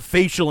 The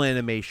facial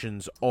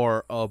animations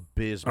are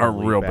abysmal. Are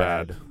real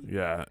bad.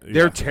 Yeah.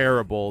 They're yeah.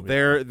 terrible.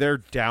 They're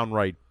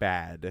downright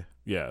bad.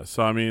 Yeah,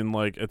 so I mean,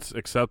 like, it's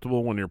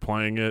acceptable when you're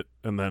playing it,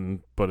 and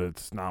then, but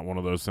it's not one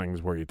of those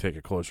things where you take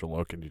a closer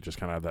look and you just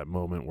kind of have that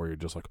moment where you're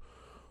just like,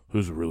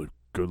 "This is a really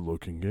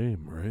good-looking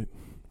game, right?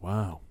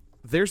 Wow."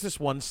 There's this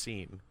one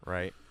scene,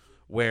 right,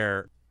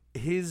 where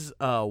his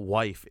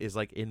wife is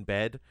like in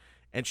bed,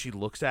 and she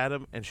looks at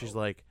him, and she's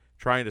like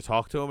trying to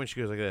talk to him, and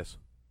she goes like this.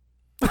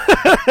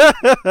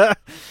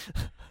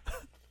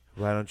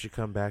 Why don't you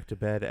come back to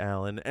bed,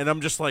 Alan? And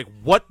I'm just like,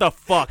 what the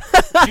fuck?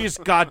 She's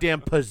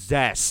goddamn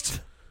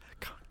possessed.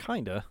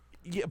 Kinda.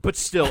 Yeah, but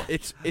still,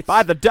 it's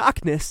By the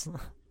darkness.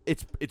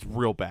 it's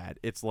real bad.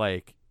 It's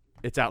like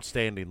it's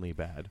outstandingly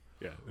bad.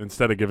 Yeah.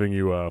 Instead of giving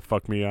you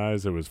fuck me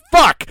eyes, it was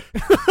fuck.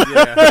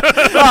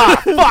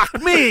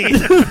 Fuck me!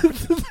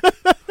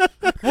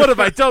 What have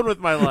I done with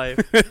my life?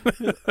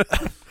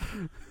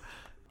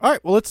 All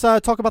right, well, let's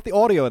talk about the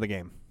audio of the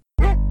game.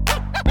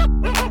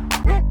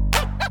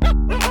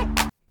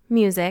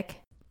 Music.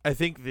 I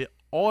think the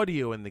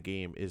audio in the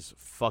game is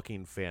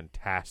fucking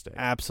fantastic.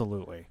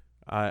 Absolutely.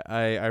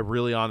 I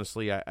really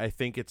honestly I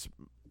think it's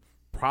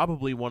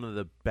probably one of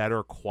the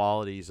better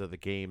qualities of the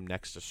game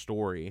next to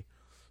story.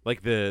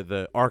 Like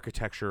the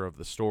architecture of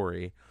the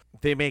story.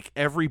 They make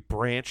every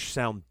branch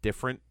sound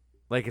different.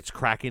 Like it's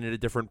cracking at a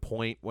different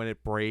point when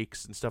it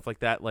breaks and stuff like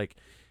that. Like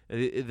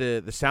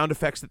the sound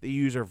effects that they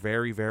use are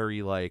very,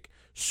 very like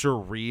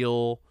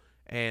surreal.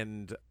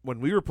 And when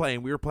we were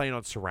playing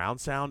on surround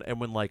sound, and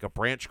when like a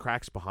branch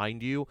cracks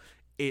behind you,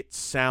 it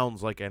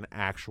sounds like an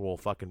actual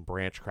fucking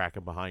branch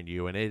cracking behind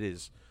you, and it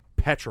is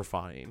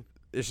petrifying.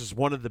 This is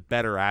one of the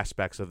better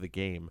aspects of the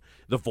game.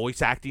 The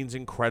voice acting's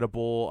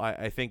incredible.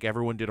 I think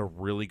everyone did a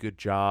really good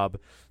job.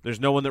 There's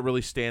no one that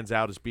really stands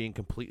out as being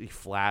completely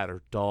flat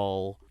or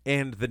dull.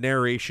 And the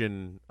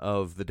narration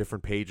of the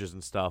different pages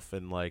and stuff,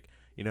 and like,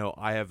 you know,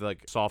 I have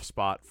like a soft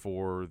spot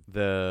for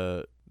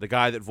the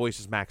guy that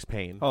voices Max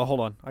Payne. Oh, hold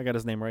on. I got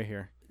his name right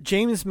here.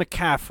 James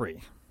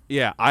McCaffrey.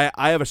 Yeah,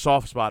 I have a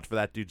soft spot for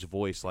that dude's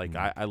voice. Like,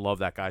 I love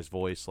that guy's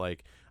voice.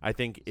 Like, I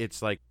think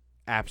it's like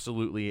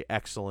absolutely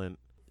excellent.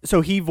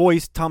 So he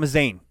voiced Thomas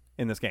Zane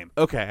in this game.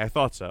 Okay, I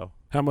thought so.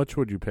 How much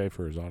would you pay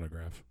for his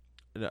autograph?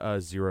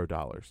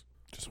 $0.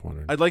 Just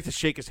wondering. I'd like to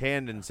shake his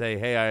hand and say,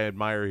 "Hey, I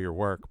admire your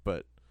work,"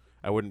 but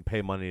I wouldn't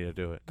pay money to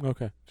do it.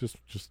 Okay, just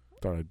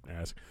thought I'd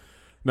ask.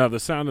 No, the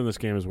sound in this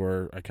game is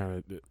where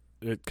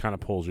it kind of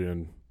pulls you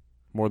in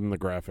more than the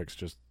graphics.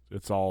 Just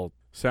it's all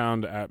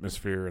sound,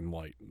 atmosphere, and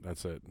light.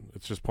 That's it.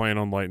 It's just playing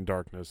on light and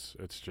darkness.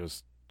 It's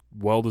just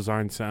well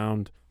designed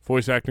sound.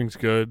 Voice acting's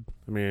good.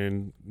 I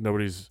mean,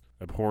 nobody's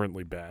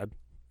abhorrently bad,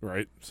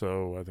 right?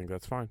 So I think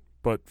that's fine.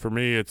 But for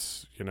me,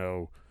 it's, you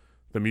know,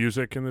 the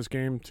music in this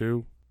game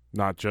too,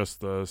 not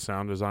just the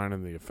sound design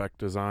and the effect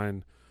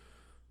design.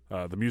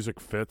 The music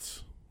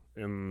fits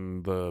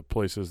in the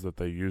places that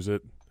they use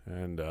it,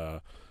 and I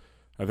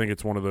think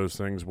it's one of those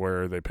things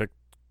where they pick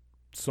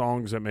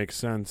songs that make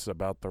sense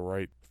about the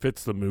right,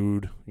 fits the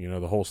mood. You know,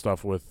 the whole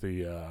stuff with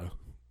the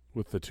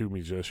two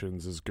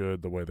musicians is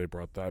good. The way they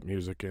brought that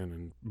music in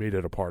and made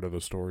it a part of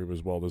the story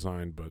was well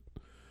designed, but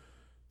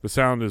the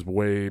sound is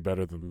way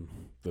better than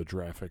the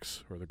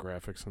graphics in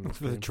this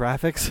The game.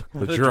 graphics?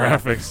 The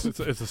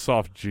graphics. It's a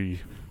soft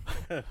G.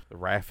 The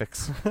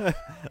graphics.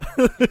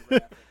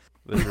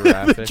 The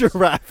giraffics.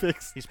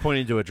 Giraffics. He's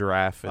pointing to a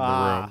giraffe in the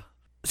room.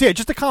 So yeah,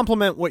 just to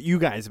compliment what you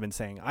guys have been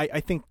saying, I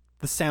think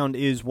the sound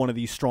is one of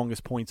the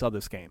strongest points of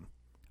this game.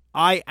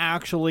 I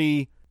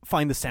actually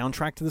find the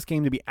soundtrack to this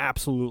game to be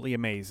absolutely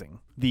amazing.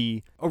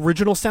 The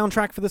original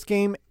soundtrack for this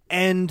game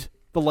and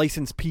the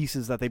licensed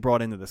pieces that they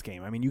brought into this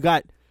game. I mean, you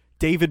got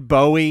David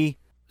Bowie.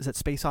 Is that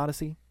Space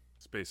Odyssey?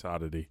 Space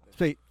Oddity.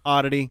 Space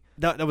Oddity.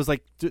 That was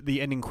like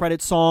the ending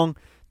credits song.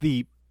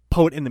 The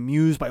Poet and the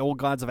Muse by Old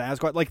Gods of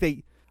Asgard.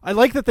 I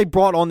like that they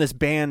brought on this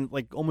band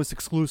like almost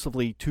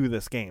exclusively to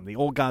this game. The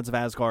Old Gods of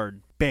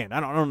Asgard band. I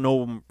don't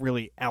know them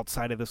really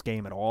outside of this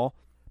game at all.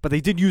 But they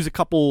did use a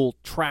couple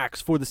tracks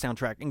for the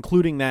soundtrack,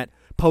 including that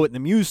Poet and the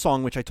Muse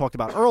song, which I talked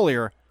about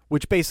earlier,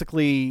 which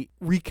basically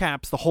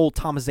recaps the whole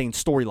Thomas Zane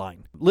storyline.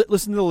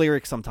 Listen to the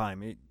lyrics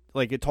sometime.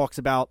 It talks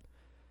about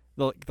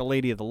the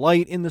Lady of the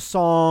Light in the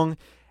song,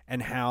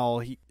 and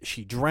how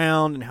she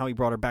drowned, and how he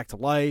brought her back to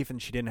life,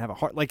 and she didn't have a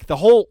heart. Like the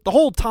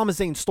whole Thomas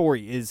Zane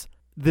story is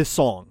this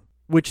song,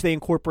 which they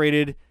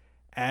incorporated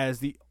as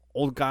the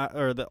old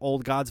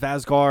gods of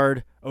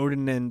Asgard,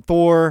 Odin and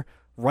Thor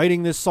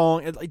writing this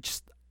song.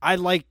 I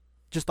like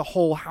just the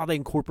whole how they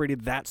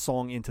incorporated that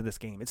song into this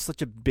game. It's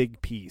such a big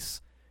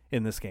piece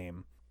in this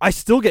game. I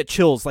still get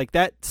chills. Like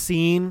that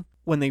scene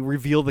when they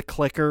reveal the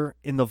clicker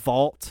in the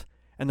vault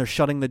and they're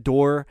shutting the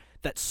door,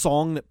 that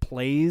song that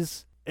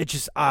plays, it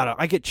just,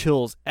 I get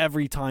chills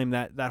every time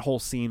that whole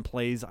scene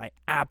plays. I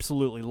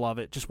absolutely love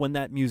it. Just when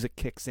that music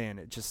kicks in,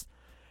 it just,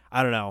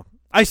 I don't know.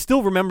 I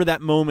still remember that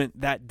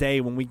moment that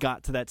day when we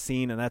got to that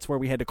scene, and that's where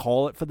we had to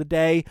call it for the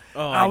day.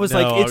 Oh, I was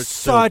know. like, I it's was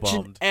so such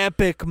bummed. an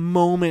epic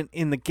moment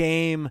in the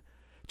game.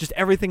 Just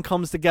everything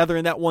comes together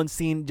in that one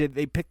scene.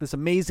 They picked this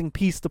amazing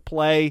piece to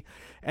play,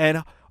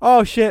 and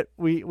oh shit,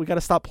 we got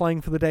to stop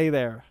playing for the day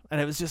there. And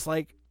it was just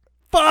like,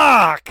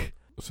 fuck!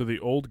 So the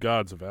Old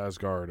Gods of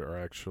Asgard are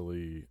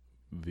actually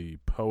the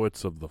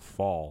Poets of the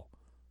Fall.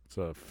 It's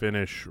a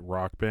Finnish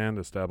rock band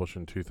established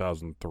in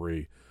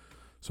 2003.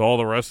 So all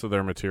the rest of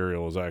their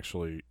material is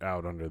actually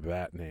out under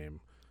that name.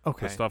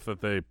 Okay. The stuff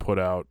that they put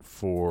out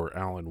for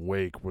Alan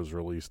Wake was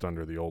released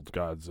under the Old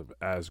Gods of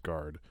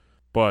Asgard.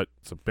 But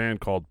it's a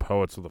band called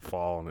Poets of the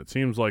Fall, and it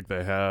seems like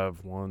they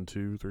have 8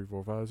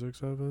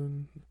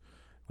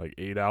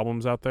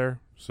 albums out there.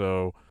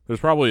 So there's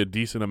probably a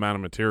decent amount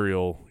of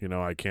material. You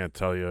know, I can't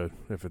tell you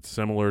if it's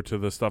similar to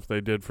the stuff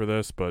they did for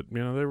this, but, you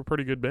know, they were a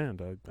pretty good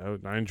band.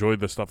 I enjoyed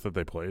the stuff that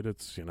they played.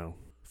 It's, you know.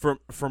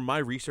 From my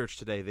research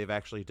today, they've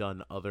actually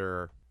done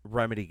other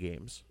Remedy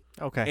games.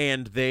 Okay.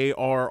 And they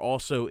are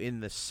also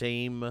in the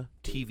same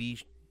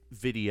TV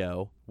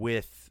video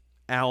with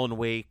Alan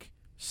Wake,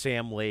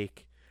 Sam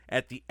Lake.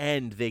 At the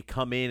end, they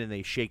come in and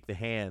they shake the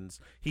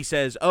hands. He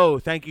says, "Oh,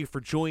 thank you for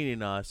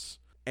joining us."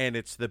 And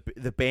it's the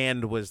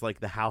band was like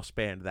the house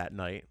band that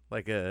night,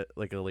 like a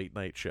late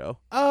night show.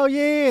 Oh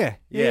yeah.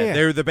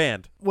 They're the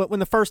band.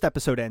 When the first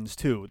episode ends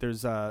too,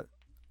 there's I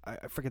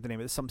forget the name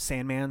of it. Some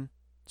Sandman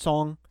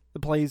song that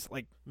plays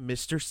like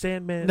Mr.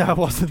 Sandman. no, it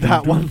wasn't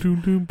that one.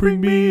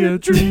 Bring me a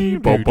dream.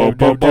 Bum, bum,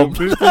 bum, bum. Make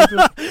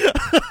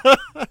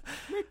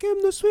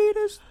him the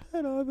sweetest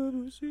that I've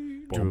ever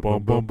seen. Bum,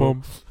 bum, bum,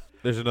 bum.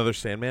 There's another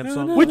Sandman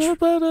song. Which so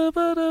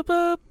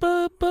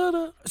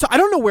I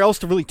don't know where else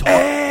to really talk.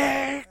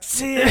 Yeah,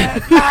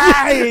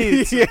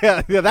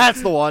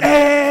 that's the one.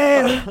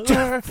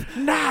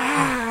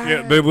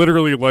 Yeah, they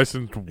literally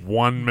licensed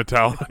one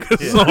Metallica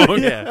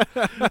song. Yeah.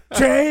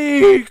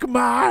 Take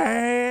my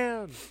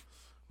hand.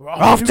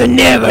 Off to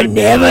Never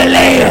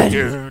Neverland.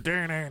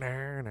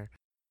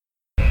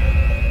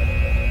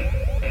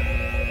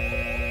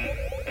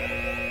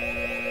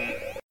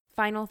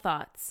 Final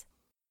thoughts.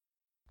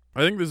 I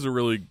think this is a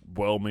really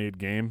well-made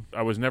game.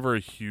 I was never a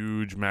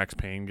huge Max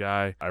Payne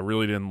guy. I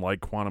really didn't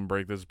like Quantum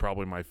Break. This is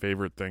probably my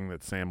favorite thing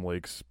that Sam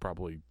Lake's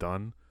probably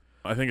done.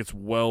 I think it's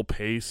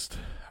well-paced.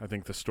 I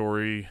think the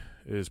story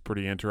is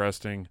pretty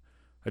interesting.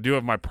 I do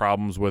have my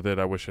problems with it.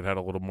 I wish it had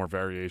a little more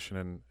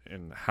variation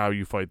in how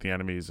you fight the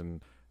enemies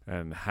and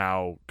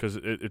how, because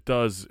it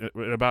does,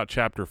 in about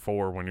Chapter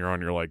 4, when you're on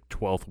your like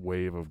 12th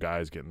wave of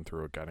guys getting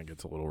through, it kind of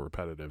gets a little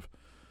repetitive.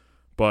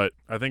 But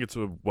I think it's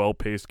a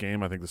well-paced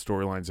game. I think the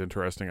storyline's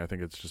interesting. I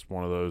think it's just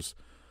one of those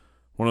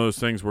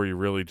things where you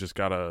really just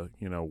gotta,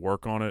 you know,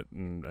 work on it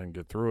and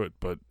get through it.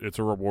 But it's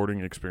a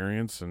rewarding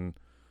experience, and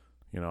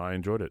you know, I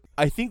enjoyed it.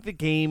 I think the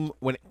game,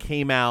 when it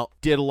came out,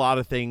 did a lot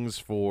of things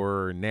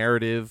for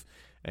narrative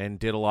and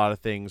did a lot of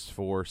things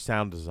for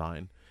sound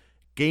design.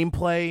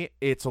 Gameplay,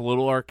 it's a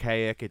little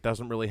archaic. It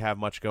doesn't really have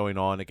much going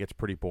on. It gets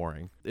pretty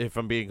boring, if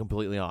I'm being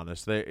completely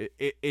honest.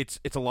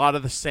 It's a lot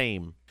of the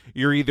same.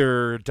 You're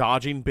either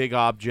dodging big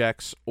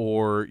objects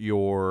or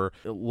you're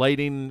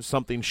lighting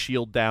something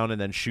shield down and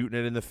then shooting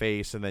it in the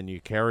face, and then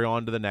you carry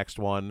on to the next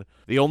one.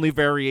 The only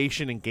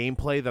variation in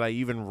gameplay that I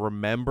even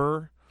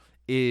remember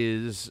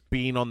is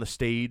being on the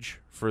stage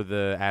for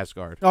the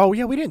Asgard. Oh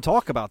yeah, we didn't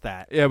talk about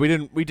that. Yeah, we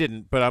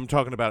didn't, but I'm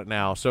talking about it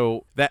now.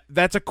 So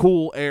that's a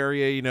cool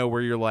area, you know,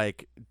 where you're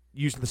like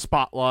using the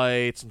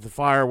spotlights and the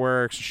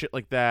fireworks and shit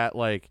like that.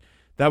 Like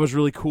that was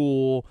really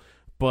cool,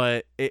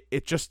 but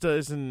it just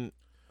doesn't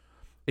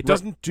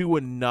do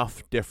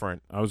enough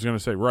different. I was going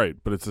to say, right,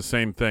 but it's the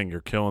same thing.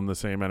 You're killing the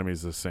same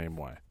enemies the same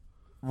way.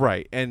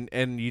 Right,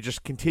 and you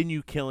just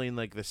continue killing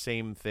like the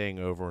same thing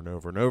over and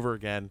over and over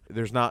again.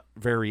 There's not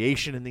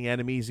variation in the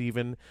enemies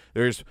even.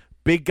 There's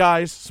big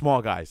guys,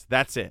 small guys.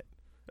 That's it.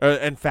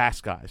 And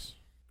fast guys.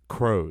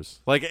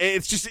 Crows. Like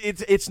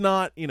it's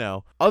not, you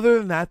know. Other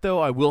than that though,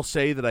 I will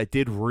say that I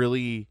did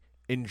really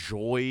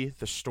enjoy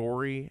the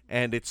story,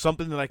 and it's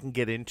something that I can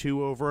get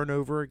into over and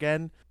over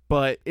again,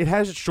 but it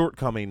has its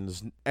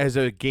shortcomings as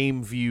a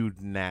game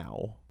viewed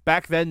now.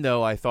 Back then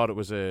though, I thought it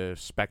was a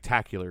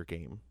spectacular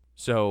game.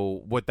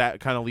 So what that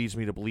kind of leads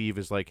me to believe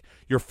is like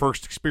your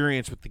first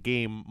experience with the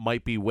game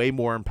might be way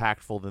more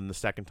impactful than the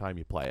second time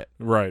you play it.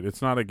 Right.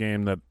 It's not a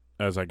game that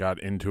as I got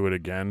into it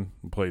again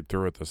and played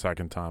through it the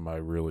second time, I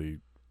really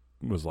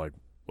was like,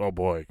 oh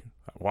boy,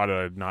 why did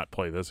I not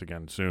play this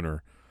again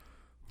sooner?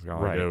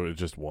 Right. It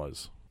just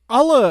was.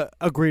 I'll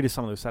agree to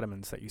some of those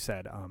sentiments that you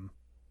said.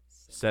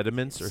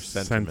 Sediments or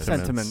sentiments?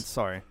 Sentiments,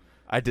 sorry.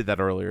 I did that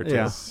earlier too.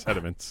 Yeah.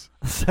 Sediments.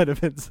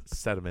 Sediments.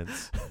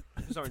 Sediments.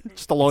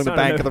 Just along It's the not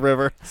bank a- of the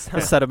river.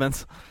 The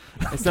sediments.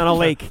 It's not a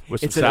lake.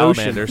 With It's some an ocean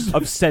salamanders.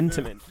 of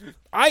sentiment.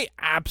 I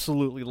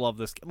absolutely love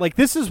this. Like,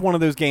 this is one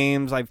of those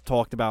games I've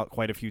talked about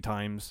quite a few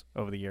times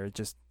over the year.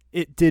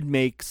 It did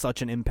make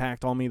such an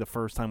impact on me the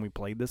first time we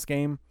played this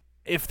game.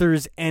 If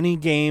there's any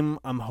game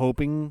I'm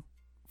hoping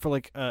for,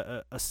 like,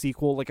 a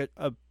sequel, like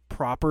a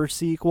proper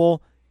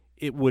sequel,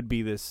 it would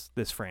be this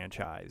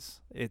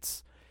franchise.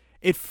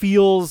 It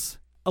feels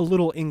a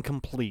little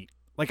incomplete.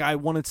 Like, I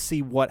want to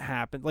see what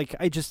happened. Like,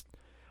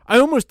 I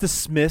almost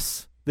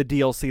dismiss the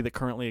DLC that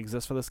currently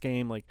exists for this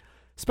game. Like,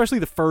 especially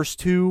the first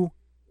two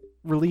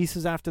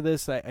releases after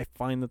this, I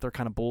find that they're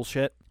kind of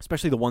bullshit.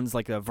 Especially the ones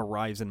like a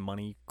Verizon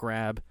money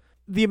grab.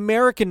 The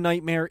American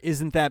Nightmare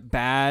isn't that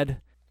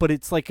bad, but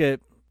it's like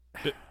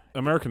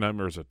American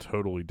Nightmare is a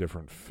totally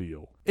different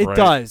feel. It right?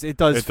 does. It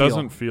feel.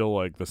 doesn't feel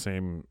like the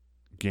same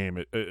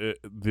game.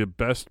 The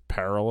best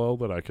parallel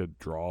that I could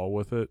draw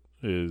with it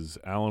is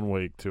Alan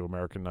Wake to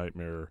American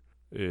Nightmare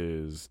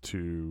is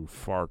to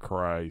Far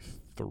Cry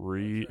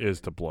 3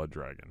 is to Blood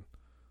Dragon.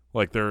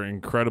 Like, they're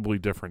incredibly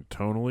different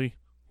tonally,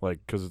 like,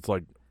 because it's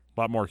like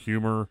a lot more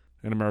humor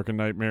in American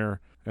Nightmare,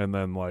 and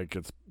then like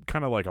it's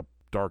kind of like a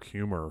dark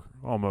humor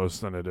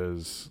almost than it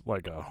is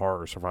like a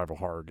survival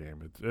horror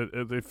game.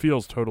 It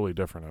feels totally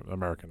different.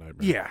 American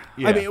Nightmare.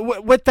 Yeah. I mean,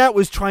 what that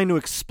was trying to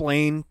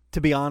explain, to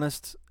be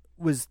honest,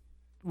 was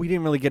we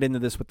didn't really get into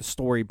this with the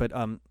story, but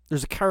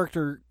there's a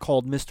character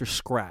called Mr.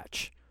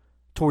 Scratch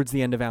towards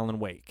the end of Alan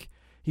Wake.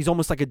 He's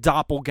almost like a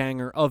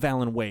doppelganger of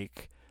Alan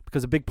Wake,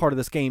 because a big part of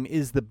this game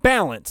is the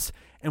balance,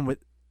 and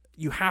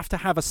you have to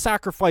have a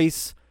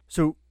sacrifice.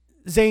 So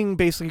Zane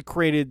basically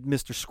created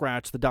Mr.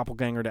 Scratch, the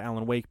doppelganger to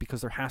Alan Wake,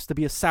 because there has to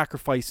be a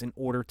sacrifice in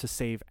order to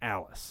save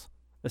Alice,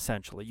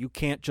 essentially. You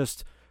can't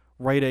just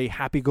write a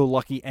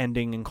happy-go-lucky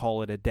ending and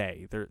call it a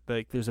day.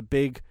 There's a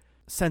big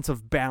sense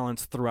of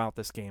balance throughout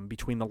this game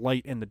between the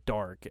light and the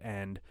dark,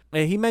 and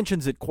he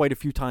mentions it quite a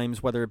few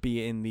times, whether it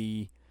be in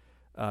the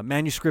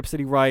manuscripts that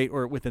he write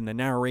or within the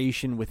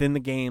narration within the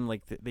game.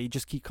 Like, they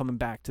just keep coming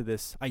back to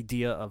this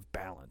idea of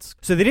balance.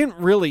 So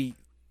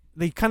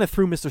they kind of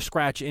threw Mr.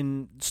 Scratch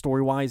in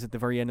story-wise at the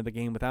very end of the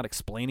game without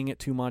explaining it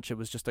too much. It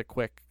was just a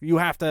quick,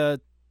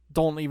 it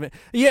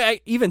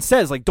even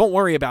says, like, don't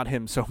worry about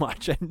him so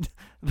much, and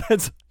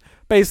that's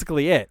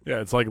basically it.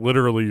 Yeah, it's like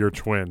literally your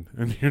twin,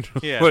 and you're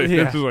just Yeah. like,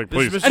 Yeah. it's just like,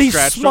 This is please. Mr. And he's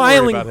Scratch, don't worry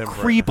smiling about him, bro.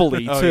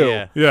 creepily, Oh, too.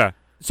 yeah. Yeah.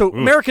 So Ooh.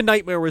 American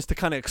Nightmare was to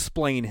kind of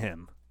explain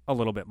him a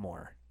little bit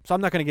more. So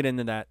I'm not going to get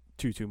into that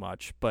too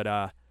much.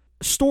 But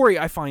story,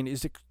 I find,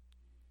 is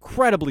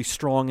incredibly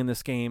strong in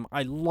this game.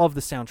 I love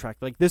the soundtrack.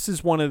 Like, this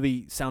is one of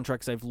the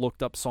soundtracks I've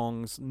looked up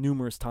songs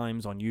numerous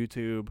times on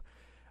YouTube.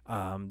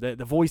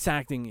 The voice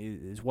acting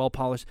is well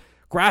polished.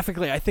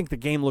 Graphically, I think the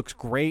game looks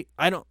great.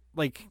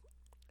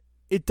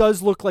 It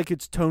does look like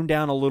it's toned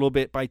down a little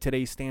bit by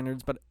today's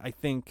standards, but I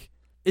think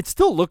it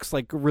still looks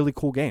like a really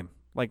cool game.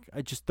 Like,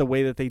 just the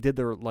way that they did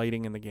their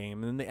lighting in the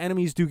game. And the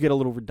enemies do get a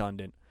little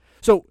redundant.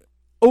 So,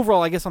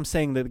 overall, I guess I'm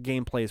saying that the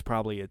gameplay is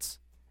probably its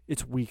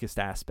weakest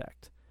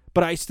aspect.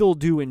 But I still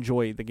do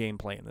enjoy the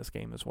gameplay in this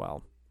game as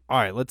well. All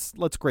right, let's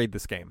grade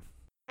this game.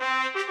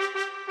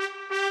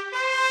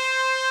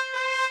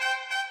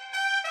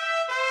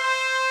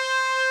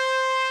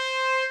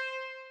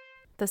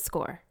 The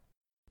score.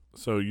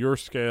 So your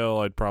scale,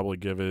 I'd probably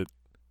give it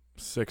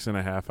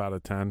 6.5 out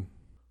of 10.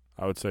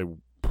 I would say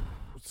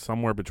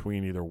somewhere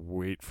between either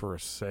wait for a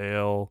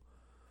sale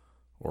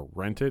or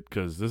rent it,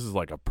 because this is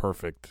like a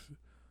perfect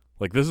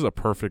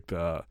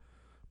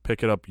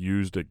pick it up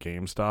used at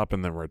GameStop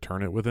and then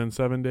return it within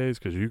 7 days,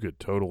 because you could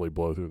totally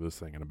blow through this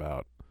thing in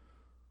about,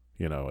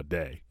 a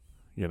day,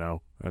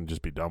 and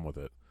just be done with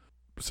it.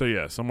 So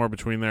yeah, somewhere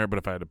between there. But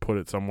if I had to put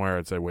it somewhere,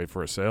 I'd say wait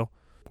for a sale.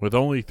 With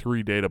only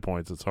 3 data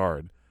points, it's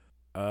hard.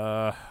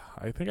 I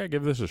think I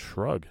give this a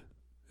shrug.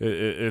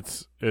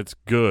 It's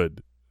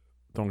good.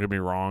 Don't get me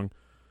wrong.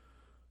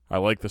 I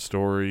like the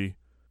story.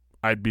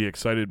 I'd be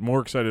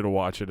more excited to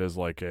watch it as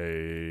like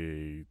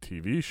a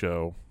TV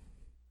show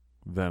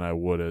than I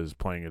would as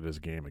playing it as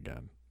a game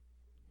again.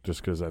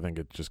 Just because I think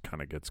it just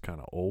kind of gets kind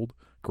of old.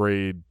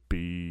 Grade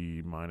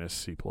B minus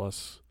C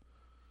plus.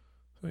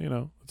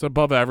 So, it's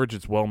above average.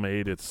 It's well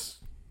made.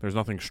 There's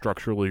nothing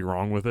structurally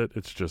wrong with it.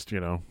 It's just,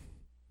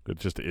 it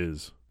just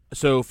is.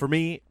 So for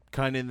me,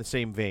 kind of in the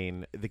same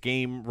vein, the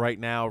game right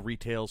now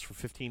retails for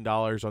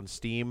 $15 on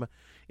Steam.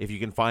 If you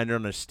can find it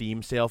on a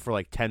Steam sale for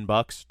like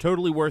 $10,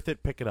 totally worth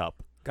it. Pick it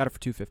up. Got it for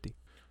 $2.50.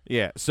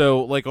 Yeah,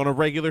 so like on a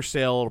regular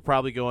sale, it'll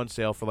probably go on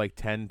sale for like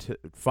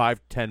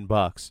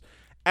 $10.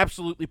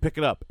 Absolutely pick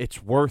it up.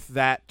 It's worth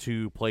that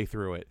to play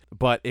through it.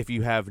 But if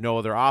you have no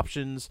other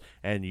options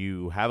and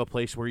you have a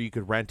place where you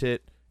could rent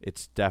it,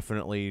 it's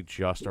definitely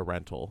just a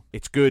rental.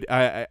 It's good.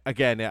 I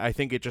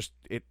think it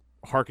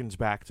harkens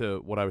back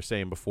to what I was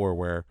saying before,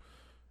 where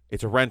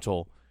it's a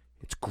rental.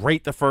 It's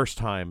great the first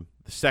time.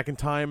 The second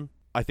time,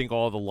 I think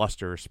all the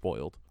luster is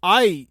spoiled.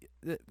 I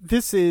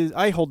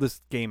hold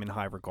this game in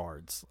high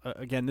regards.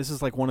 Again, this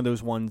is like one of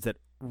those ones that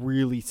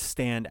really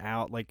stand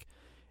out. Like,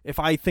 if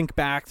I think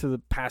back to the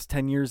past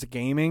 10 years of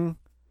gaming,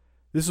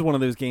 this is one of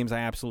those games I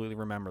absolutely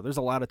remember. There's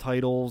a lot of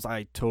titles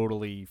I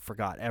totally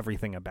forgot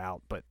everything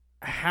about, but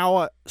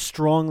how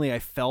strongly I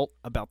felt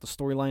about the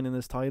storyline in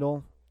this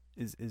title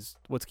is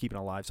what's keeping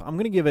it alive. So I'm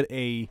going to give it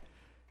a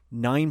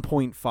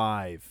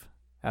 9.5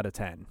 out of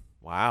 10.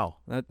 Wow.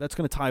 That's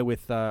going to tie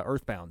with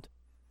Earthbound.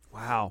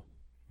 Wow.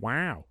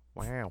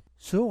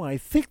 So I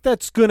think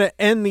that's going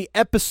to end the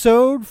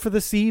episode for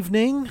this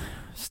evening.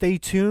 Stay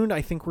tuned.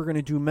 I think we're going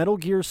to do Metal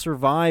Gear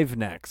Survive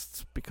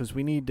next, because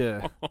we need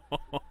to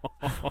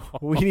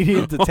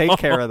take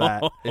care of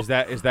that. Is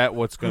that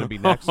what's going to be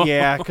next?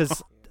 Yeah,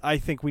 because I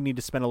think we need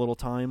to spend a little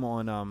time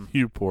on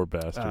You poor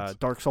bastards.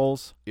 Dark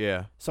Souls.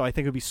 Yeah. So I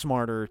think it would be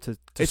smarter to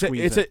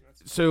squeeze it.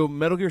 So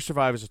Metal Gear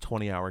Survive is a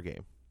 20-hour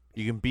game.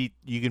 You can beat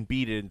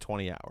it in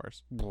 20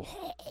 hours. I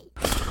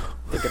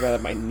think I'd rather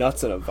have my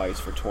nuts in a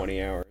vice for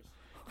 20 hours.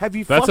 Have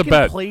you That's fucking a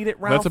bet. played it,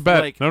 Ralph? That's a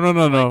bet. Like,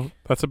 No.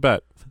 That's a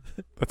bet.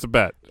 That's a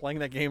bet. Playing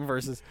that game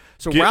versus...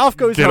 So Get- Ralph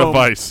goes Get home. a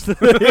vice.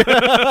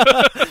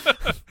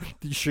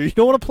 You sure you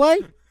don't want to play?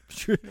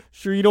 Sure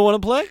you don't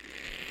want to play?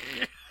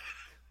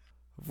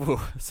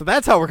 So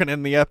that's how we're going to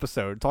end the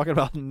episode, talking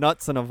about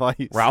nuts in a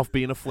vice. Ralph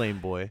being a flame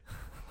boy.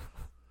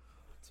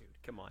 Dude,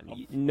 come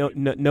on. No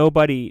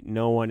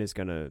one is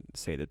going to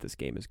say that this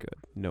game is good.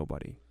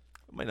 Nobody.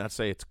 I might not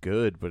say it's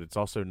good, but it's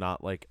also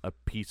not like a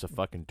piece of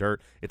fucking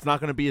dirt. It's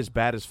not going to be as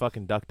bad as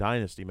fucking Duck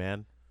Dynasty,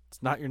 man.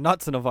 It's not your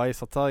nuts in a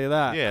vice, I'll tell you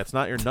that. Yeah, it's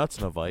not your nuts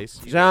in a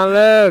vice.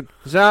 Jean-Luc,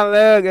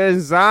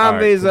 there's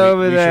zombies All right,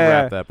 over we should there.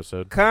 wrap the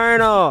episode.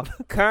 Colonel,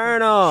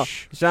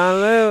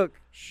 Jean-Luc.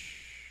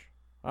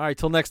 All right,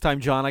 till next time,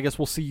 John. I guess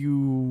we'll see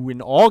you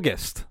in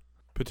August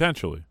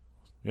Potentially.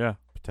 Yeah.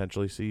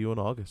 Potentially see you in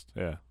August.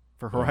 Yeah.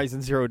 for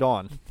Horizon Zero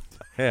Dawn.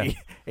 Yeah.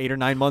 8 or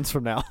 9 months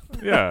from now.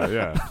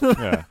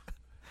 Yeah.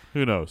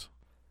 Who knows?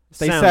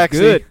 Stay Sounds sexy.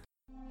 good.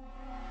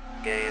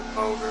 Game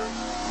over.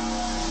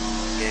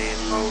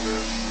 Game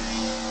over.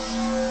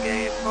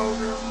 Game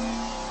over.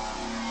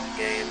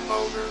 Game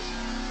over.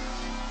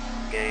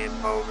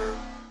 Game over.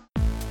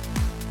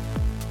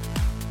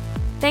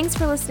 Thanks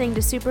for listening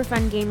to Super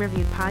Fun Game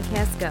Review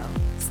Podcast Go.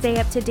 Stay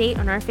up to date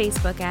on our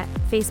Facebook at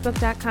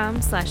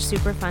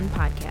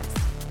facebook.com/superfunpodcast.